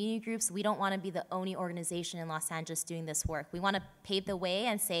other community groups. We don't want to be the only organization in Los Angeles doing this work. We want to pave the way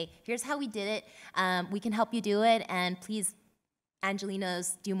and say, here's how we did it. We can help you do it, and please,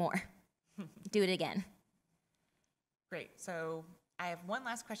 Angelinos, do more. Do it again. Great. So I have one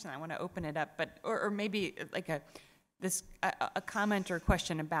last question. I want to open it up, but or maybe like a comment or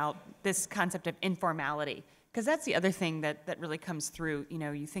question about this concept of informality, because that's the other thing that really comes through.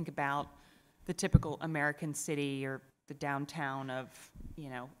 You think about the typical American city or the downtown of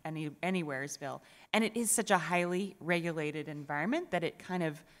anywheresville, and it is such a highly regulated environment that it kind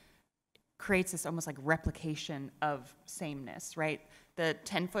of creates this almost like replication of sameness, right? The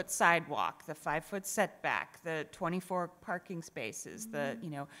 10-foot sidewalk, the 5-foot setback, the 24 parking spaces,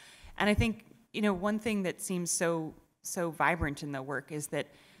 and I think, one thing that seems so vibrant in the work is that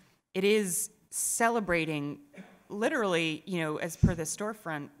it is celebrating literally, as per the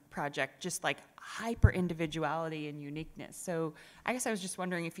storefront project, just like hyper individuality and uniqueness. So I guess I was just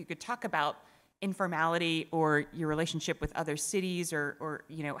wondering if you could talk about informality or your relationship with other cities or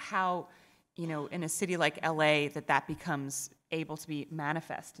how, in a city like LA that becomes able to be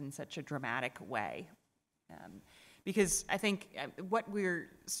manifest in such a dramatic way. Because I think what we're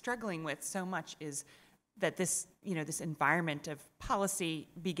struggling with so much is that this environment of policy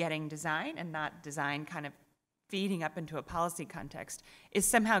begetting design and not design kind of feeding up into a policy context is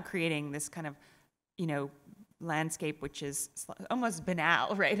somehow creating this kind of, landscape which is almost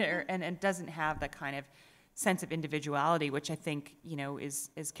banal, right? And doesn't have the kind of sense of individuality, which I think,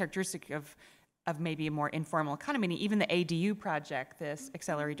 is characteristic of maybe a more informal economy. And even the ADU project, this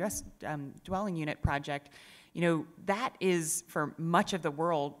accelerated dwelling unit project, that is for much of the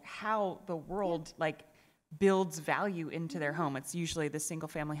world how the world builds value into their home. It's usually the single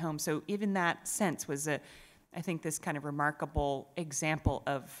family home. So even that sense was I think this kind of remarkable example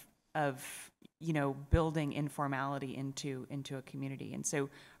of building informality into a community. And so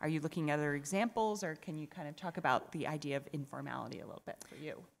are you looking at other examples, or can you kind of talk about the idea of informality a little bit for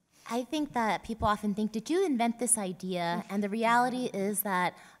you? I think that people often think, did you invent this idea? And the reality is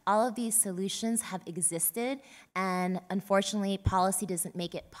that all of these solutions have existed, and unfortunately, policy doesn't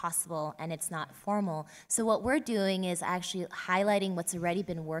make it possible, and it's not formal. So what we're doing is actually highlighting what's already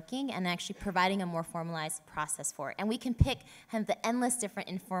been working and actually providing a more formalized process for it. And we can pick kind of the endless different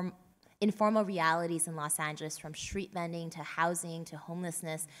informal realities in Los Angeles, from street vending to housing to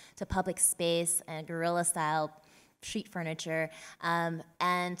homelessness to public space and guerrilla-style street furniture,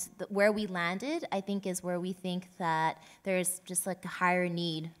 where we landed, I think, is where we think that there's just like a higher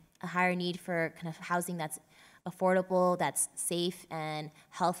need for kind of housing that's affordable, that's safe and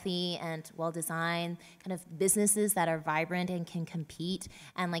healthy and well-designed, kind of businesses that are vibrant and can compete,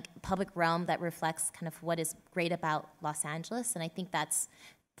 and like public realm that reflects kind of what is great about Los Angeles. And I think that's,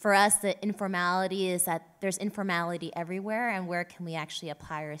 for us, the informality is that there's informality everywhere, and where can we actually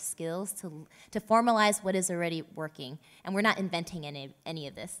apply our skills to formalize what is already working? And we're not inventing any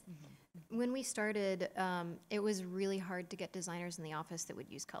of this. When we started, it was really hard to get designers in the office that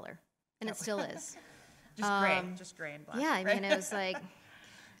would use color, and it still is. Just gray and black. Yeah, I mean,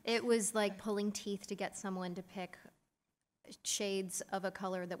 it was like pulling teeth to get someone to pick shades of a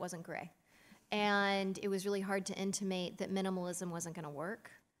color that wasn't gray. And it was really hard to intimate that minimalism wasn't going to work,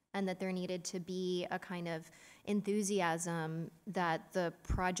 and that there needed to be a kind of enthusiasm that the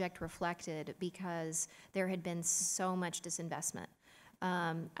project reflected, because there had been so much disinvestment.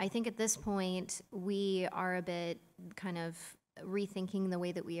 I think at this point, we are a bit kind of rethinking the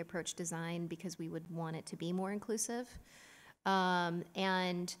way that we approach design, because we would want it to be more inclusive.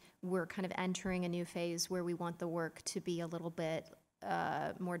 And we're kind of entering a new phase where we want the work to be a little bit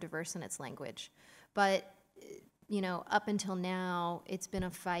more diverse in its language. But up until now, it's been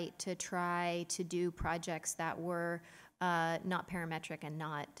a fight to try to do projects that were not parametric and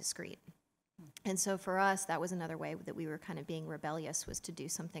not discrete. And so for us, that was another way that we were kind of being rebellious, was to do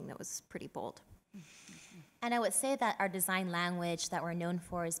something that was pretty bold. And I would say that our design language that we're known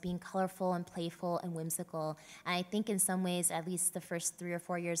for is being colorful and playful and whimsical. And I think in some ways, at least the first 3 or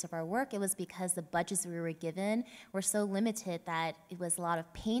 4 years of our work, it was because the budgets we were given were so limited that it was a lot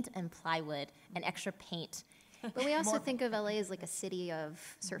of paint and plywood and extra paint. But we also think of LA as like a city of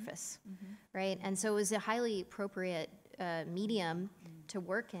surface, right? And so it was a highly appropriate medium to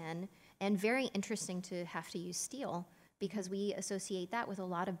work in, and very interesting to have to use steel, because we associate that with a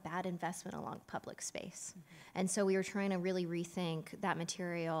lot of bad investment along public space. And so we were trying to really rethink that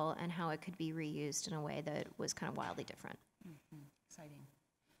material and how it could be reused in a way that was kind of wildly different. Exciting.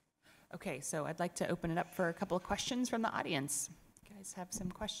 Okay, so I'd like to open it up for a couple of questions from the audience. You guys have some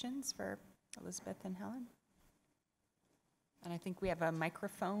questions for Elizabeth and Helen? And I think we have a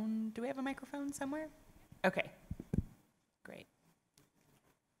microphone. Do we have a microphone somewhere? Okay, great.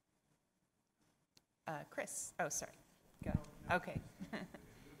 Chris, oh, sorry, go. Okay.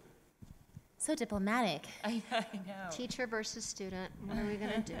 So diplomatic. I know. Teacher versus student, what are we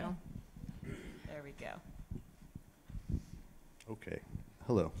gonna do? There we go. Okay,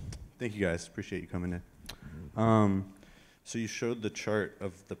 hello. Thank you guys, appreciate you coming in. So you showed the chart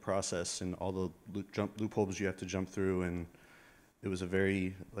of the process and all the loopholes you have to jump through, and it was a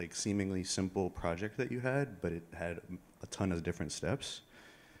very seemingly simple project that you had, but it had a ton of different steps.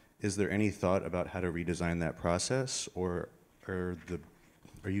 Is there any thought about how to redesign that process, or are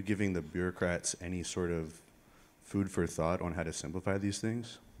you giving the bureaucrats any sort of food for thought on how to simplify these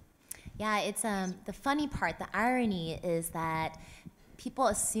things? Yeah, it's the funny part, the irony is that people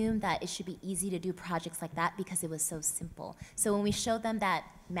assume that it should be easy to do projects like that because it was so simple. So when we showed them that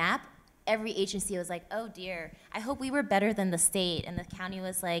map, every agency was like, oh dear, I hope we were better than the state. And the county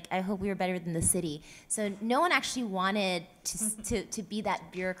was like, I hope we were better than the city. So no one actually wanted to be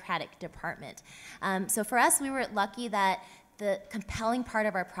that bureaucratic department. So for us, we were lucky that the compelling part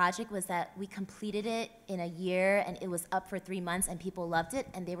of our project was that we completed it in a year, and it was up for 3 months, and people loved it,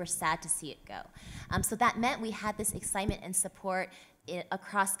 and they were sad to see it go. So that meant we had this excitement and support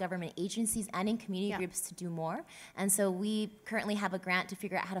across government agencies and in community groups to do more. And so we currently have a grant to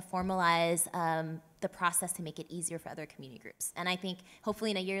figure out how to formalize the process to make it easier for other community groups. And I think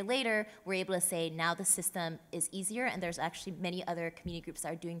hopefully in a year later, we're able to say now the system is easier, and there's actually many other community groups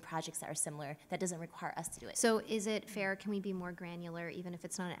that are doing projects that are similar that doesn't require us to do it. So is it fair, can we be more granular, even if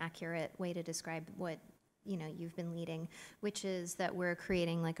it's not an accurate way to describe what you've been leading, which is that we're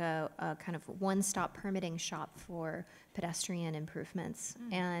creating like a kind of one-stop permitting shop for pedestrian improvements,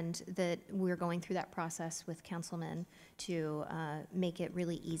 and that we're going through that process with councilmen to make it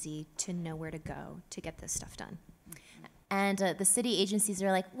really easy to know where to go to get this stuff done. And the city agencies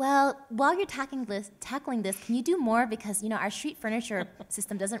are like, well, while you're tackling this, can you do more? Because, our street furniture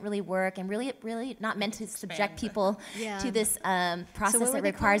system doesn't really work and really not meant to subject people to this process that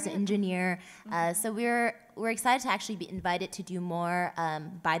requires an engineer. So we're excited to actually be invited to do more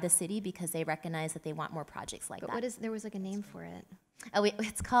by the city because they recognize that they want more projects like that. There was like a name for it. Oh, wait,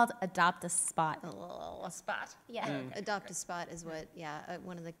 it's called Adopt a Spot. Oh, a spot. Yeah. Adopt a Spot is what,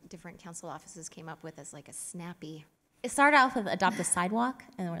 one of the different council offices came up with as like a snappy. It started off with Adopt a Sidewalk,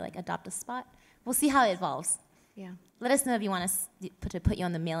 and then we're like, Adopt a Spot. We'll see how it evolves. Yeah. Let us know if you want us to put you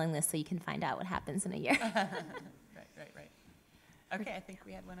on the mailing list so you can find out what happens in a year. Right. Okay, I think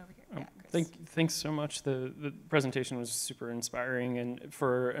we had one over here. Yeah, Chris. Thanks so much. The presentation was super inspiring, and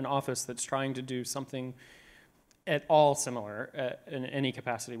for an office that's trying to do something at all similar in any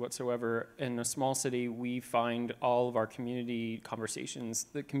capacity whatsoever. In a small city, we find all of our community conversations,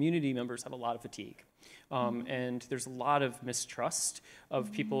 the community members have a lot of fatigue. And there's a lot of mistrust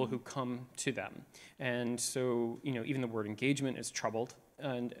of people who come to them. And so, even the word engagement is troubled,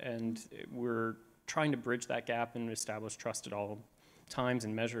 and we're trying to bridge that gap and establish trust at all times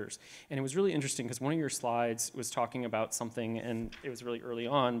and measures. And it was really interesting because one of your slides was talking about something, and it was really early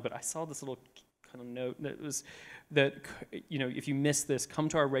on, but I saw this little kind of note that was that, if you miss this, come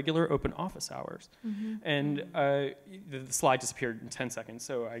to our regular open office hours. And the slide disappeared in 10 seconds,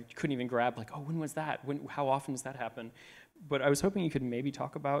 so I couldn't even grab when was that? How often does that happen? But I was hoping you could maybe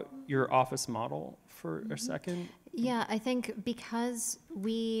talk about your office model for a second. Yeah, I think because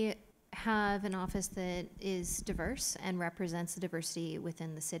we have an office that is diverse and represents the diversity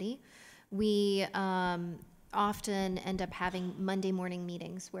within the city, we often end up having Monday morning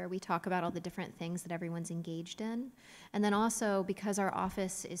meetings where we talk about all the different things that everyone's engaged in. And then also, because our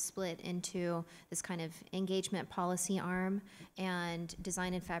office is split into this kind of engagement policy arm and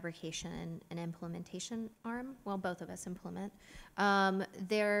design and fabrication and implementation arm, well, both of us implement,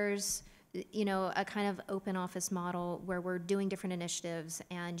 there's a kind of open office model where we're doing different initiatives,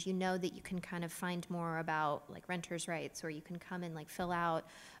 and that you can kind of find more about renters' rights, or you can come and fill out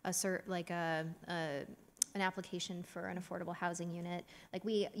an application for an affordable housing unit.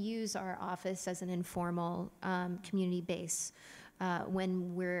 We use our office as an informal community base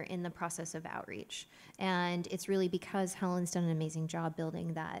when we're in the process of outreach. And it's really because Helen's done an amazing job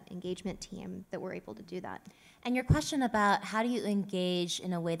building that engagement team that we're able to do that. And your question about how do you engage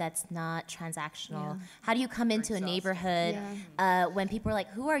in a way that's not transactional? How do you come into a neighborhood when people are like,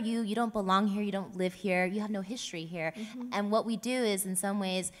 who are you? You don't belong here. You don't live here. You have no history here. And what we do is, in some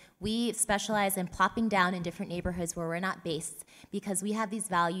ways, we specialize in plopping down in different neighborhoods where we're not based, because we have these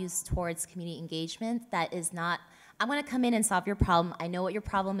values towards community engagement that is not, I'm going to come in and solve your problem. I know what your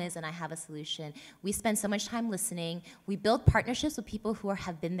problem is, and I have a solution. We spend so much time listening. We build partnerships with people who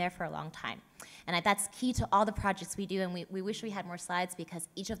have been there for a long time. And that's key to all the projects we do, and we wish we had more slides because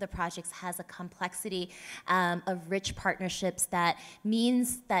each of the projects has a complexity of rich partnerships that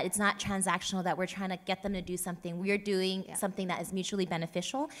means that it's not transactional, that we're trying to get them to do something. We are doing something that is mutually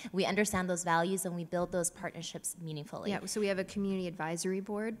beneficial. We understand those values, and we build those partnerships meaningfully. Yeah, so we have a community advisory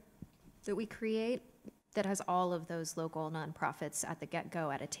board that we create that has all of those local nonprofits at the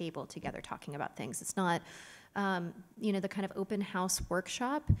get-go at a table together talking about things. It's not, the kind of open house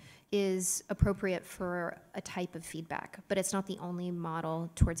workshop is appropriate for a type of feedback, but it's not the only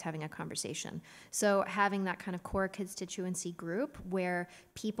model towards having a conversation. So having that kind of core constituency group where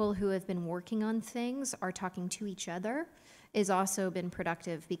people who have been working on things are talking to each other has also been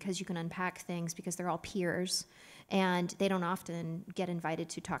productive, because you can unpack things because they're all peers and they don't often get invited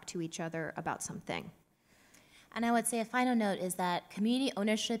to talk to each other about something. And I would say a final note is that community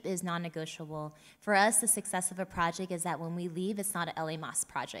ownership is non-negotiable. For us, the success of a project is that when we leave, it's not an LA-Más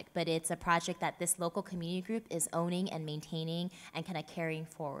project, but it's a project that this local community group is owning and maintaining and kind of carrying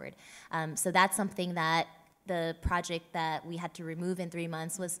forward. So that's something that the project that we had to remove in 3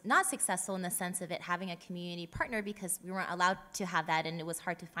 months was not successful in the sense of it having a community partner, because we weren't allowed to have that and it was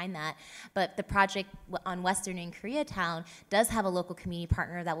hard to find that. But the project on Western in Koreatown does have a local community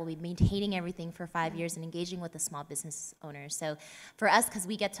partner that will be maintaining everything for 5 years and engaging with the small business owners. So for us, because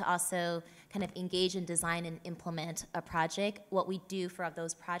we get to also kind of engage and design and implement a project, what we do for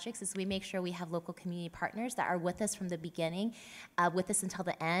those projects is we make sure we have local community partners that are with us from the beginning, with us until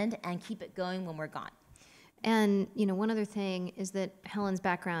the end, and keep it going when we're gone. And, one other thing is that Helen's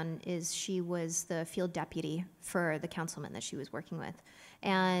background is she was the field deputy for the councilman that she was working with.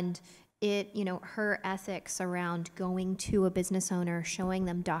 And her ethics around going to a business owner, showing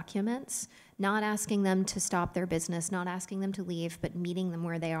them documents, not asking them to stop their business, not asking them to leave, but meeting them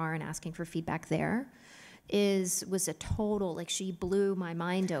where they are and asking for feedback there, was a total, like, she blew my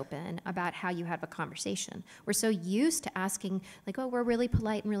mind open about how you have a conversation. We're so used to asking, like, oh, we're really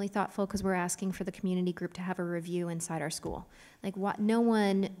polite and really thoughtful because we're asking for the community group to have a review inside our school. Like, what? No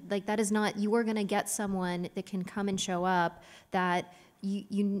one, like, that is not, you are going to get someone that can come and show up that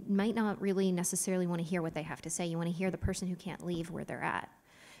you might not really necessarily want to hear what they have to say. You want to hear the person who can't leave where they're at.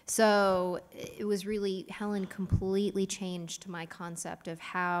 So it was really, Helen completely changed my concept of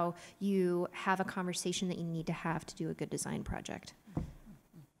how you have a conversation that you need to have to do a good design project.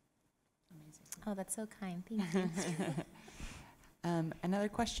 Amazing. Oh, that's so kind. Thank you. Another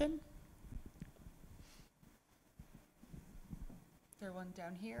question? Is there one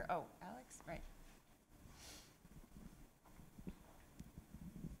down here? Oh, Alex, right.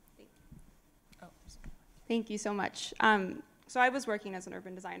 Thank you so much. So I was working as an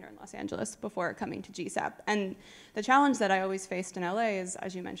urban designer in Los Angeles before coming to GSAP. And the challenge that I always faced in LA is,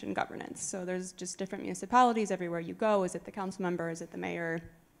 as you mentioned, governance. So there's just different municipalities everywhere you go. Is it the council member? Is it the mayor?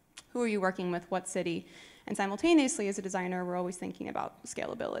 Who are you working with? What city? And simultaneously, as a designer, we're always thinking about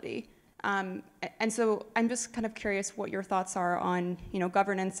scalability. And so I'm just kind of curious what your thoughts are on,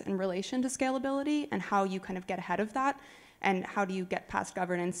 governance in relation to scalability and how you kind of get ahead of that. And how do you get past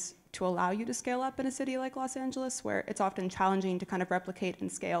governance to allow you to scale up in a city like Los Angeles, where it's often challenging to kind of replicate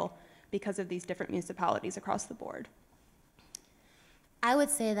and scale because of these different municipalities across the board? I would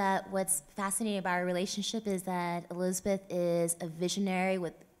say that what's fascinating about our relationship is that Elizabeth is a visionary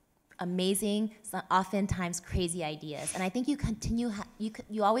with amazing, oftentimes crazy ideas. And I think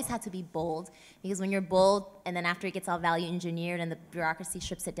you always have to be bold, because when you're bold and then after it gets all value engineered and the bureaucracy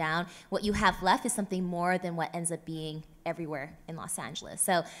strips it down, what you have left is something more than what ends up being everywhere in Los Angeles.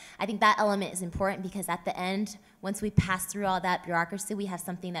 So I think that element is important, because at the end, once we pass through all that bureaucracy, we have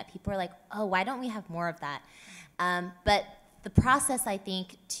something that people are like, oh, why don't we have more of that? But the process, I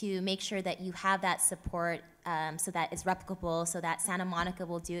think, to make sure that you have that support so that it's replicable, so that Santa Monica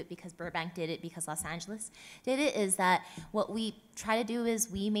will do it because Burbank did it, because Los Angeles did it, is that what we try to do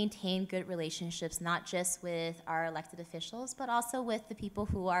is we maintain good relationships, not just with our elected officials, but also with the people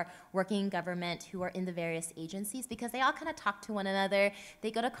who are working in government, who are in the various agencies, because they all kind of talk to one another.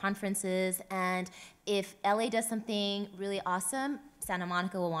 They go to conferences, and if LA does something really awesome, Santa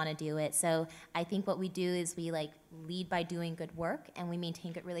Monica will want to do it. So I think what we do is we lead by doing good work, and we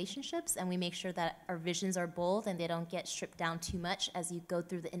maintain good relationships, and we make sure that our visions are bold and they don't get stripped down too much as you go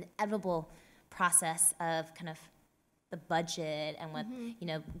through the inevitable process of kind of the budget and what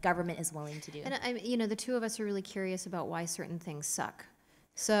government is willing to do. And the two of us are really curious about why certain things suck.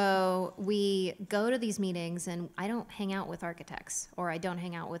 So we go to these meetings, and I don't hang out with architects, or I don't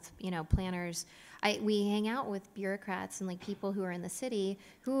hang out with planners. We hang out with bureaucrats and people who are in the city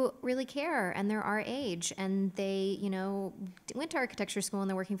who really care, and they're our age, and they went to architecture school and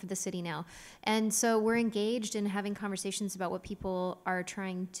they're working for the city now. And so we're engaged in having conversations about what people are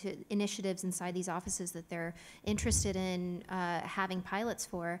initiatives inside these offices that they're interested in having pilots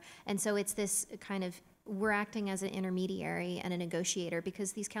for. And so it's this kind of, we're acting as an intermediary and a negotiator,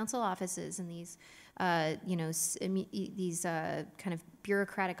 because these council offices and these kind of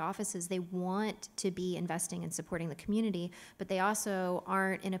bureaucratic offices, they want to be investing and supporting the community, but they also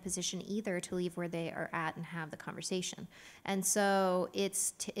aren't in a position either to leave where they are at and have the conversation. And so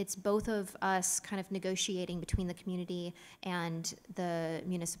it's both of us kind of negotiating between the community and the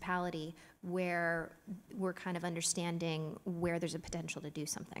municipality, where we're kind of understanding where there's a potential to do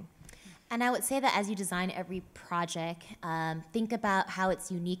something. And I would say that as you design every project, think about how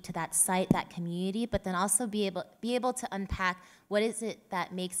it's unique to that site, that community, but then also be able to unpack what is it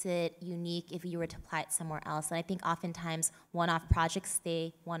that makes it unique if you were to apply it somewhere else. And I think oftentimes one-off projects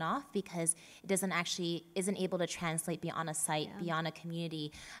stay one-off because it isn't able to translate beyond a site, beyond a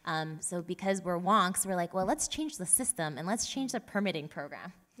community. So because we're wonks, we're like, well, let's change the system and let's change the permitting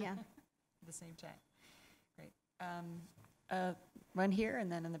program. Yeah, at the same time. Great. One here and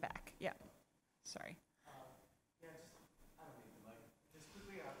then in the back. Yeah. Sorry. Yeah, I don't need the mic. Just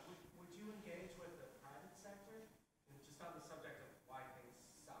quickly, would you engage with the private sector? And just on the subject of why things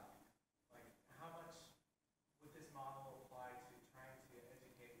suck. How much would this model apply to trying to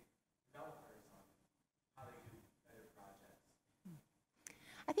educate developers on how they do better projects?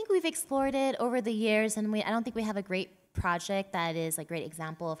 I think we've explored it over the years, and I don't think we have a great project that is a great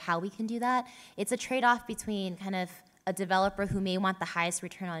example of how we can do that. It's a trade-off between kind of a developer who may want the highest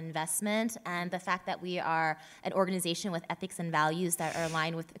return on investment and the fact that we are an organization with ethics and values that are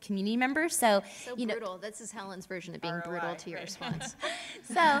aligned with community members. So brutal. This is Helen's version of being ROI, brutal to your response.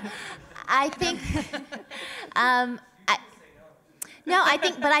 So I think No, I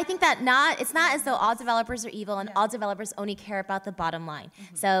think that it's not as though all developers are evil and all developers only care about the bottom line.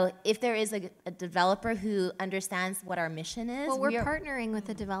 So if there is a developer who understands what our mission is, Well, we're partnering with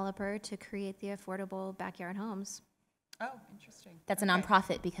a developer to create the affordable backyard homes. Oh, interesting. That's a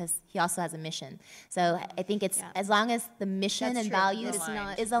nonprofit because he also has a mission. So I think it's as long as the mission That's and true. values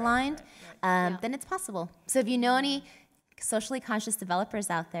is aligned, then it's possible. So if you know any socially conscious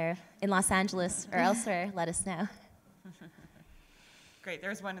developers out there in Los Angeles or elsewhere, let us know. Great.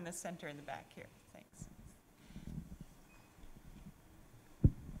 There's one in the center in the back here. Thanks.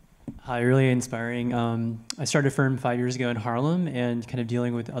 Hi, really inspiring. I started a firm 5 years ago in Harlem and kind of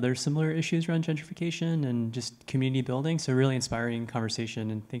dealing with other similar issues around gentrification and just community building. So really inspiring conversation,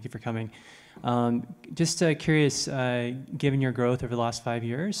 and thank you for coming. Just curious, given your growth over the last 5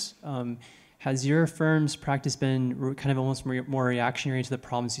 years, has your firm's practice been kind of almost more reactionary to the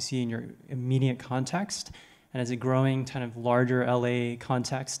problems you see in your immediate context? And as a growing kind of larger LA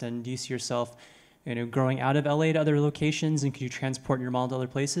context, and do you see yourself growing out of LA to other locations, and could you transport your model to other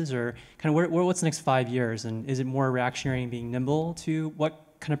places, or kind of what's the next 5 years? And is it more reactionary and being nimble to what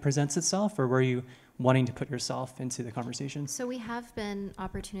kind of presents itself, or were you wanting to put yourself into the conversation? So we have been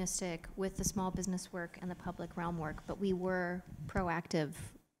opportunistic with the small business work and the public realm work, but we were proactive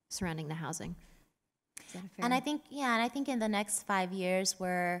surrounding the housing. Is that fair? And I think in the next 5 years,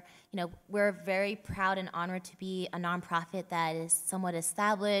 we're very proud and honored to be a nonprofit that is somewhat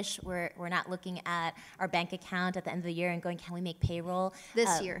established. We're not looking at our bank account at the end of the year and going, can we make payroll?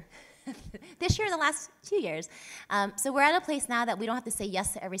 This year. This year, the last 2 years. So we're at a place now that we don't have to say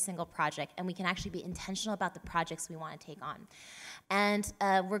yes to every single project, and we can actually be intentional about the projects we want to take on. And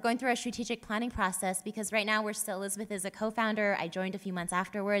we're going through our strategic planning process because right now Elizabeth is a co-founder. I joined a few months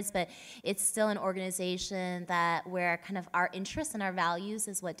afterwards, but it's still an organization where kind of our interests and our values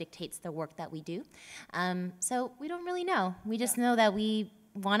is what dictates the work that we do. So we don't really know. We just know that we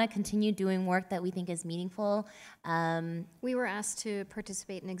want to continue doing work that we think is meaningful. We were asked to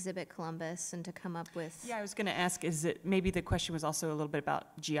participate in Exhibit Columbus and to come up with... Yeah, I was going to ask, maybe the question was also a little bit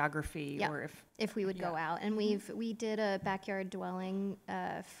about geography, or if we would go out. And we did a backyard dwelling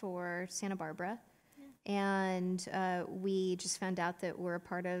for Santa Barbara. And we just found out that we're a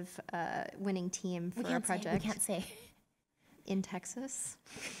part of a winning team for our project. We can't say. In Texas.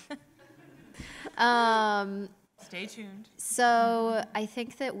 Stay tuned. So I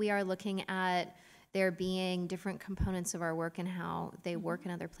think that we are looking at there being different components of our work and how they work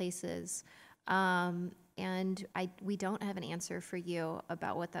in other places. And we don't have an answer for you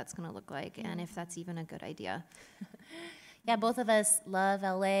about what that's going to look like and if that's even a good idea. Yeah, both of us love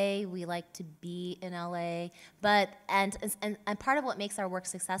LA. We like to be in LA, and part of what makes our work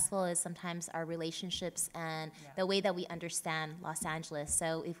successful is sometimes our relationships and the way that we understand Los Angeles.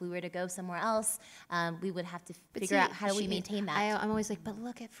 So if we were to go somewhere else, we would have to figure out how do we maintain that. I'm always like, but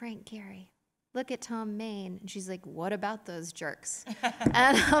look at Frank Gehry. Look at Tom Main. And she's like, what about those jerks?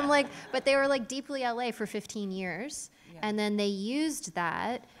 And I'm like, but they were like deeply LA for 15 years. Yeah. And then they used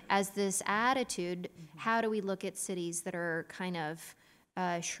that as this attitude. How do we look at cities that are kind of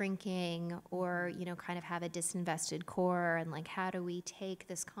shrinking or, kind of have a disinvested core? And like, how do we take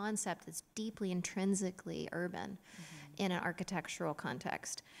this concept that's deeply intrinsically urban in an architectural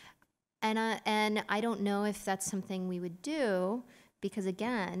context? And I don't know if that's something we would do because,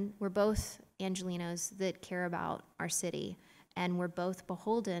 again, we're both Angelinos that care about our city, and we're both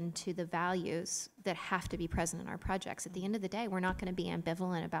beholden to the values that have to be present in our projects. At the end of the day, we're not going to be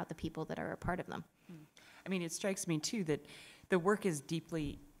ambivalent about the people that are a part of them. I mean, it strikes me, too, that the work is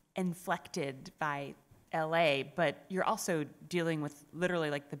deeply inflected by LA, but you're also dealing with literally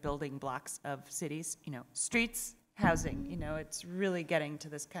like the building blocks of cities, streets, housing, it's really getting to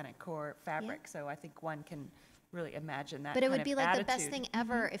this kind of core fabric. So I think one can really imagine that. But it would kind be of like attitude. the best thing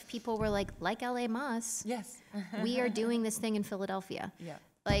ever if people were like LA-Más. Yes. We are doing this thing in Philadelphia. Yeah.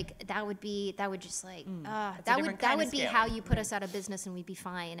 Like that would just like That's a that different would kind of be scale. how you put us out of business and we'd be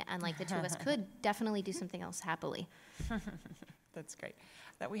fine, and like the two of us could definitely do something else happily. That's great.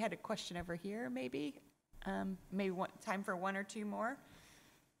 That we had a question over here, maybe. Maybe time for one or two more.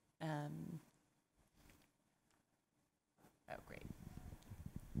 Oh, great.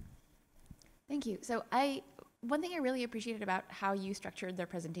 Thank you. So one thing I really appreciated about how you structured their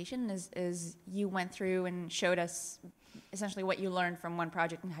presentation is you went through and showed us essentially what you learned from one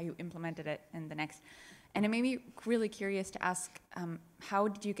project and how you implemented it in the next. And it made me really curious to ask, how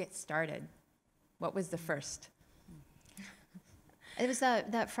did you get started? What was the first? It was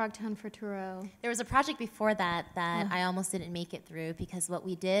that Frogtown Futuro. There was a project before that I almost didn't make it through because what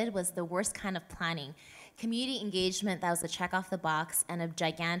we did was the worst kind of planning. community engagement that was a check off the box, and a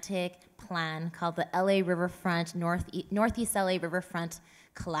gigantic plan called the LA Riverfront, Northeast LA Riverfront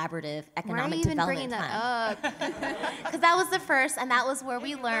Collaborative Economic Development Plan. Why are you even bringing that up? Because that was the first, and that was where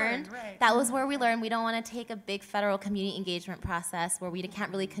we learned. That was where we learned we don't want to take a big federal community engagement process where we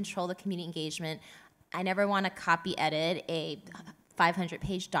can't really control the community engagement. I never want to copy edit a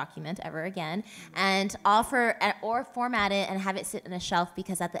 500-page document ever again, and offer or format it and have it sit on a shelf,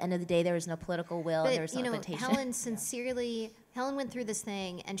 because at the end of the day there was no political will, there was no implementation. Helen went through this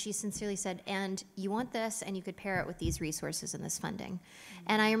thing, and she sincerely said, and you want this, and you could pair it with these resources and this funding.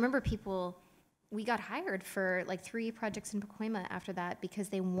 And I remember we got hired for like 3 projects in Pacoima after that, because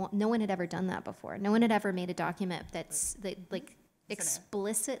no one had ever done that before. No one had ever made a document that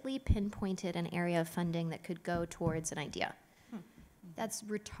explicitly pinpointed an area of funding that could go towards an idea. That's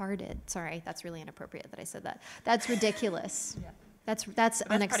retarded. Sorry, that's really inappropriate that I said that. That's ridiculous. That's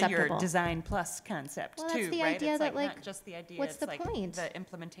unacceptable. Part of your design plus concept well, too, that's the right? idea It's that, like not just the idea. What's it's the like point? The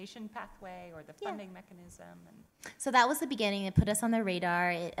implementation pathway or the funding mechanism. And So that was the beginning. It put us on the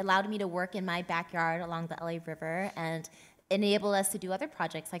radar. It allowed me to work in my backyard along the LA River, and enabled us to do other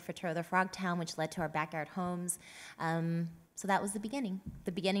projects like Frogtown, the Frogtown, which led to our backyard homes. So that was the beginning.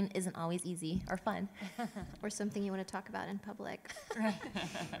 The beginning isn't always easy or fun. Or something you want to talk about in public.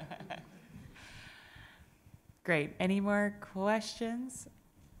 Great. Any more questions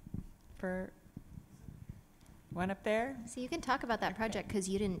for one up there? So you can talk about that project because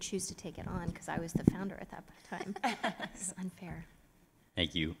you didn't choose to take it on, because I was the founder at that time. It's unfair.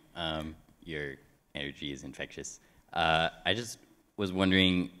 Thank you. Your energy is infectious. I just was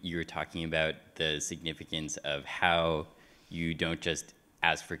wondering, you were talking about the significance of how you don't just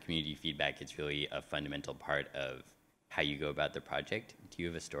ask for community feedback, it's really a fundamental part of how you go about the project. Do you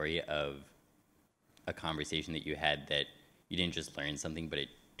have a story of a conversation that you had that you didn't just learn something, but it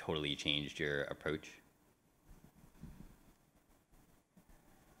totally changed your approach?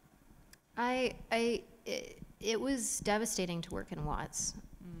 It was devastating to work in Watts.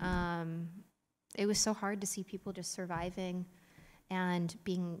 It was so hard to see people just surviving and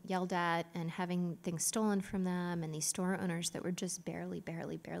being yelled at and having things stolen from them, and these store owners that were just barely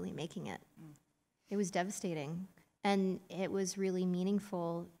making it. It was devastating. And it was really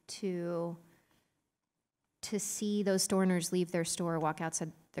meaningful to see those store owners leave their store, walk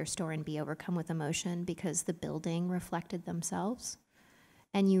outside their store, and be overcome with emotion because the building reflected themselves.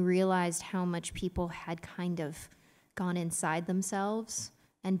 And you realized how much people had kind of gone inside themselves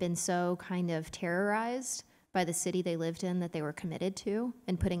and been so kind of terrorized by the city they lived in that they were committed to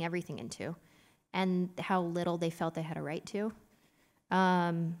and putting everything into, and how little they felt they had a right to.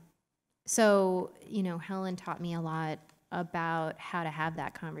 So, Helen taught me a lot about how to have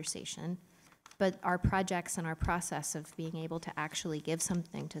that conversation, but our projects and our process of being able to actually give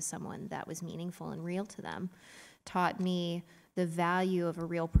something to someone that was meaningful and real to them taught me the value of a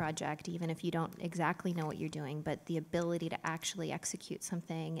real project, even if you don't exactly know what you're doing, but the ability to actually execute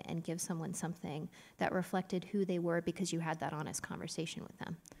something and give someone something that reflected who they were because you had that honest conversation with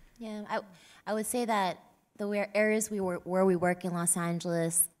them. Yeah, I would say that the areas where we work in Los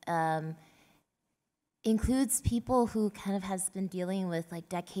Angeles includes people who kind of has been dealing with like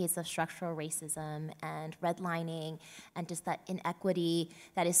decades of structural racism and redlining and just that inequity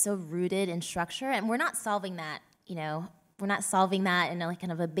that is so rooted in structure. And we're not solving that, we're not solving that in a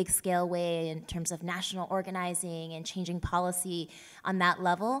kind of a big scale way in terms of national organizing and changing policy on that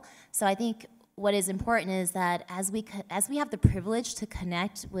level. So I think what is important is that as we have the privilege to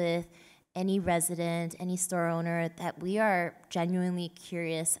connect with any resident, any store owner, that we are genuinely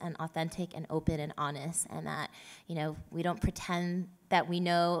curious and authentic and open and honest, and that we don't pretend that we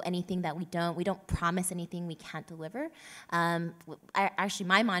know anything that we don't. We don't promise anything we can't deliver. Actually,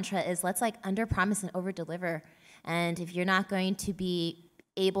 my mantra is let's under promise and over deliver. And if you're not going to be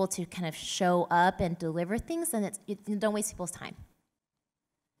able to kind of show up and deliver things, then don't waste people's time.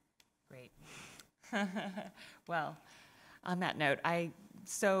 Great. Well, on that note, I'm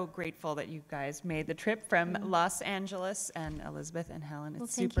so grateful that you guys made the trip from Los Angeles, and Elizabeth and Helen.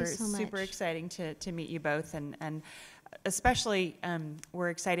 It's super exciting to meet you both, and especially we're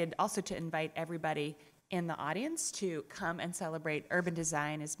excited also to invite everybody in the audience to come and celebrate. Urban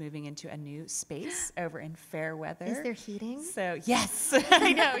Design is moving into a new space over in Fairweather. Is there heating? So yes,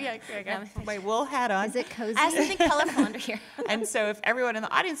 I know. Yeah, I got my wool hat on. Is it cozy? I have something colorful under here. And so, if everyone in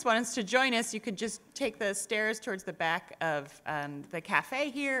the audience wants to join us, you could just take the stairs towards the back of the cafe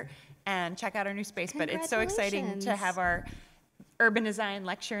here and check out our new space. But it's so exciting to have our Urban Design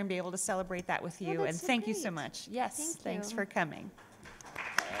lecture and be able to celebrate that with you. And thank you so much. Yes, thanks for coming.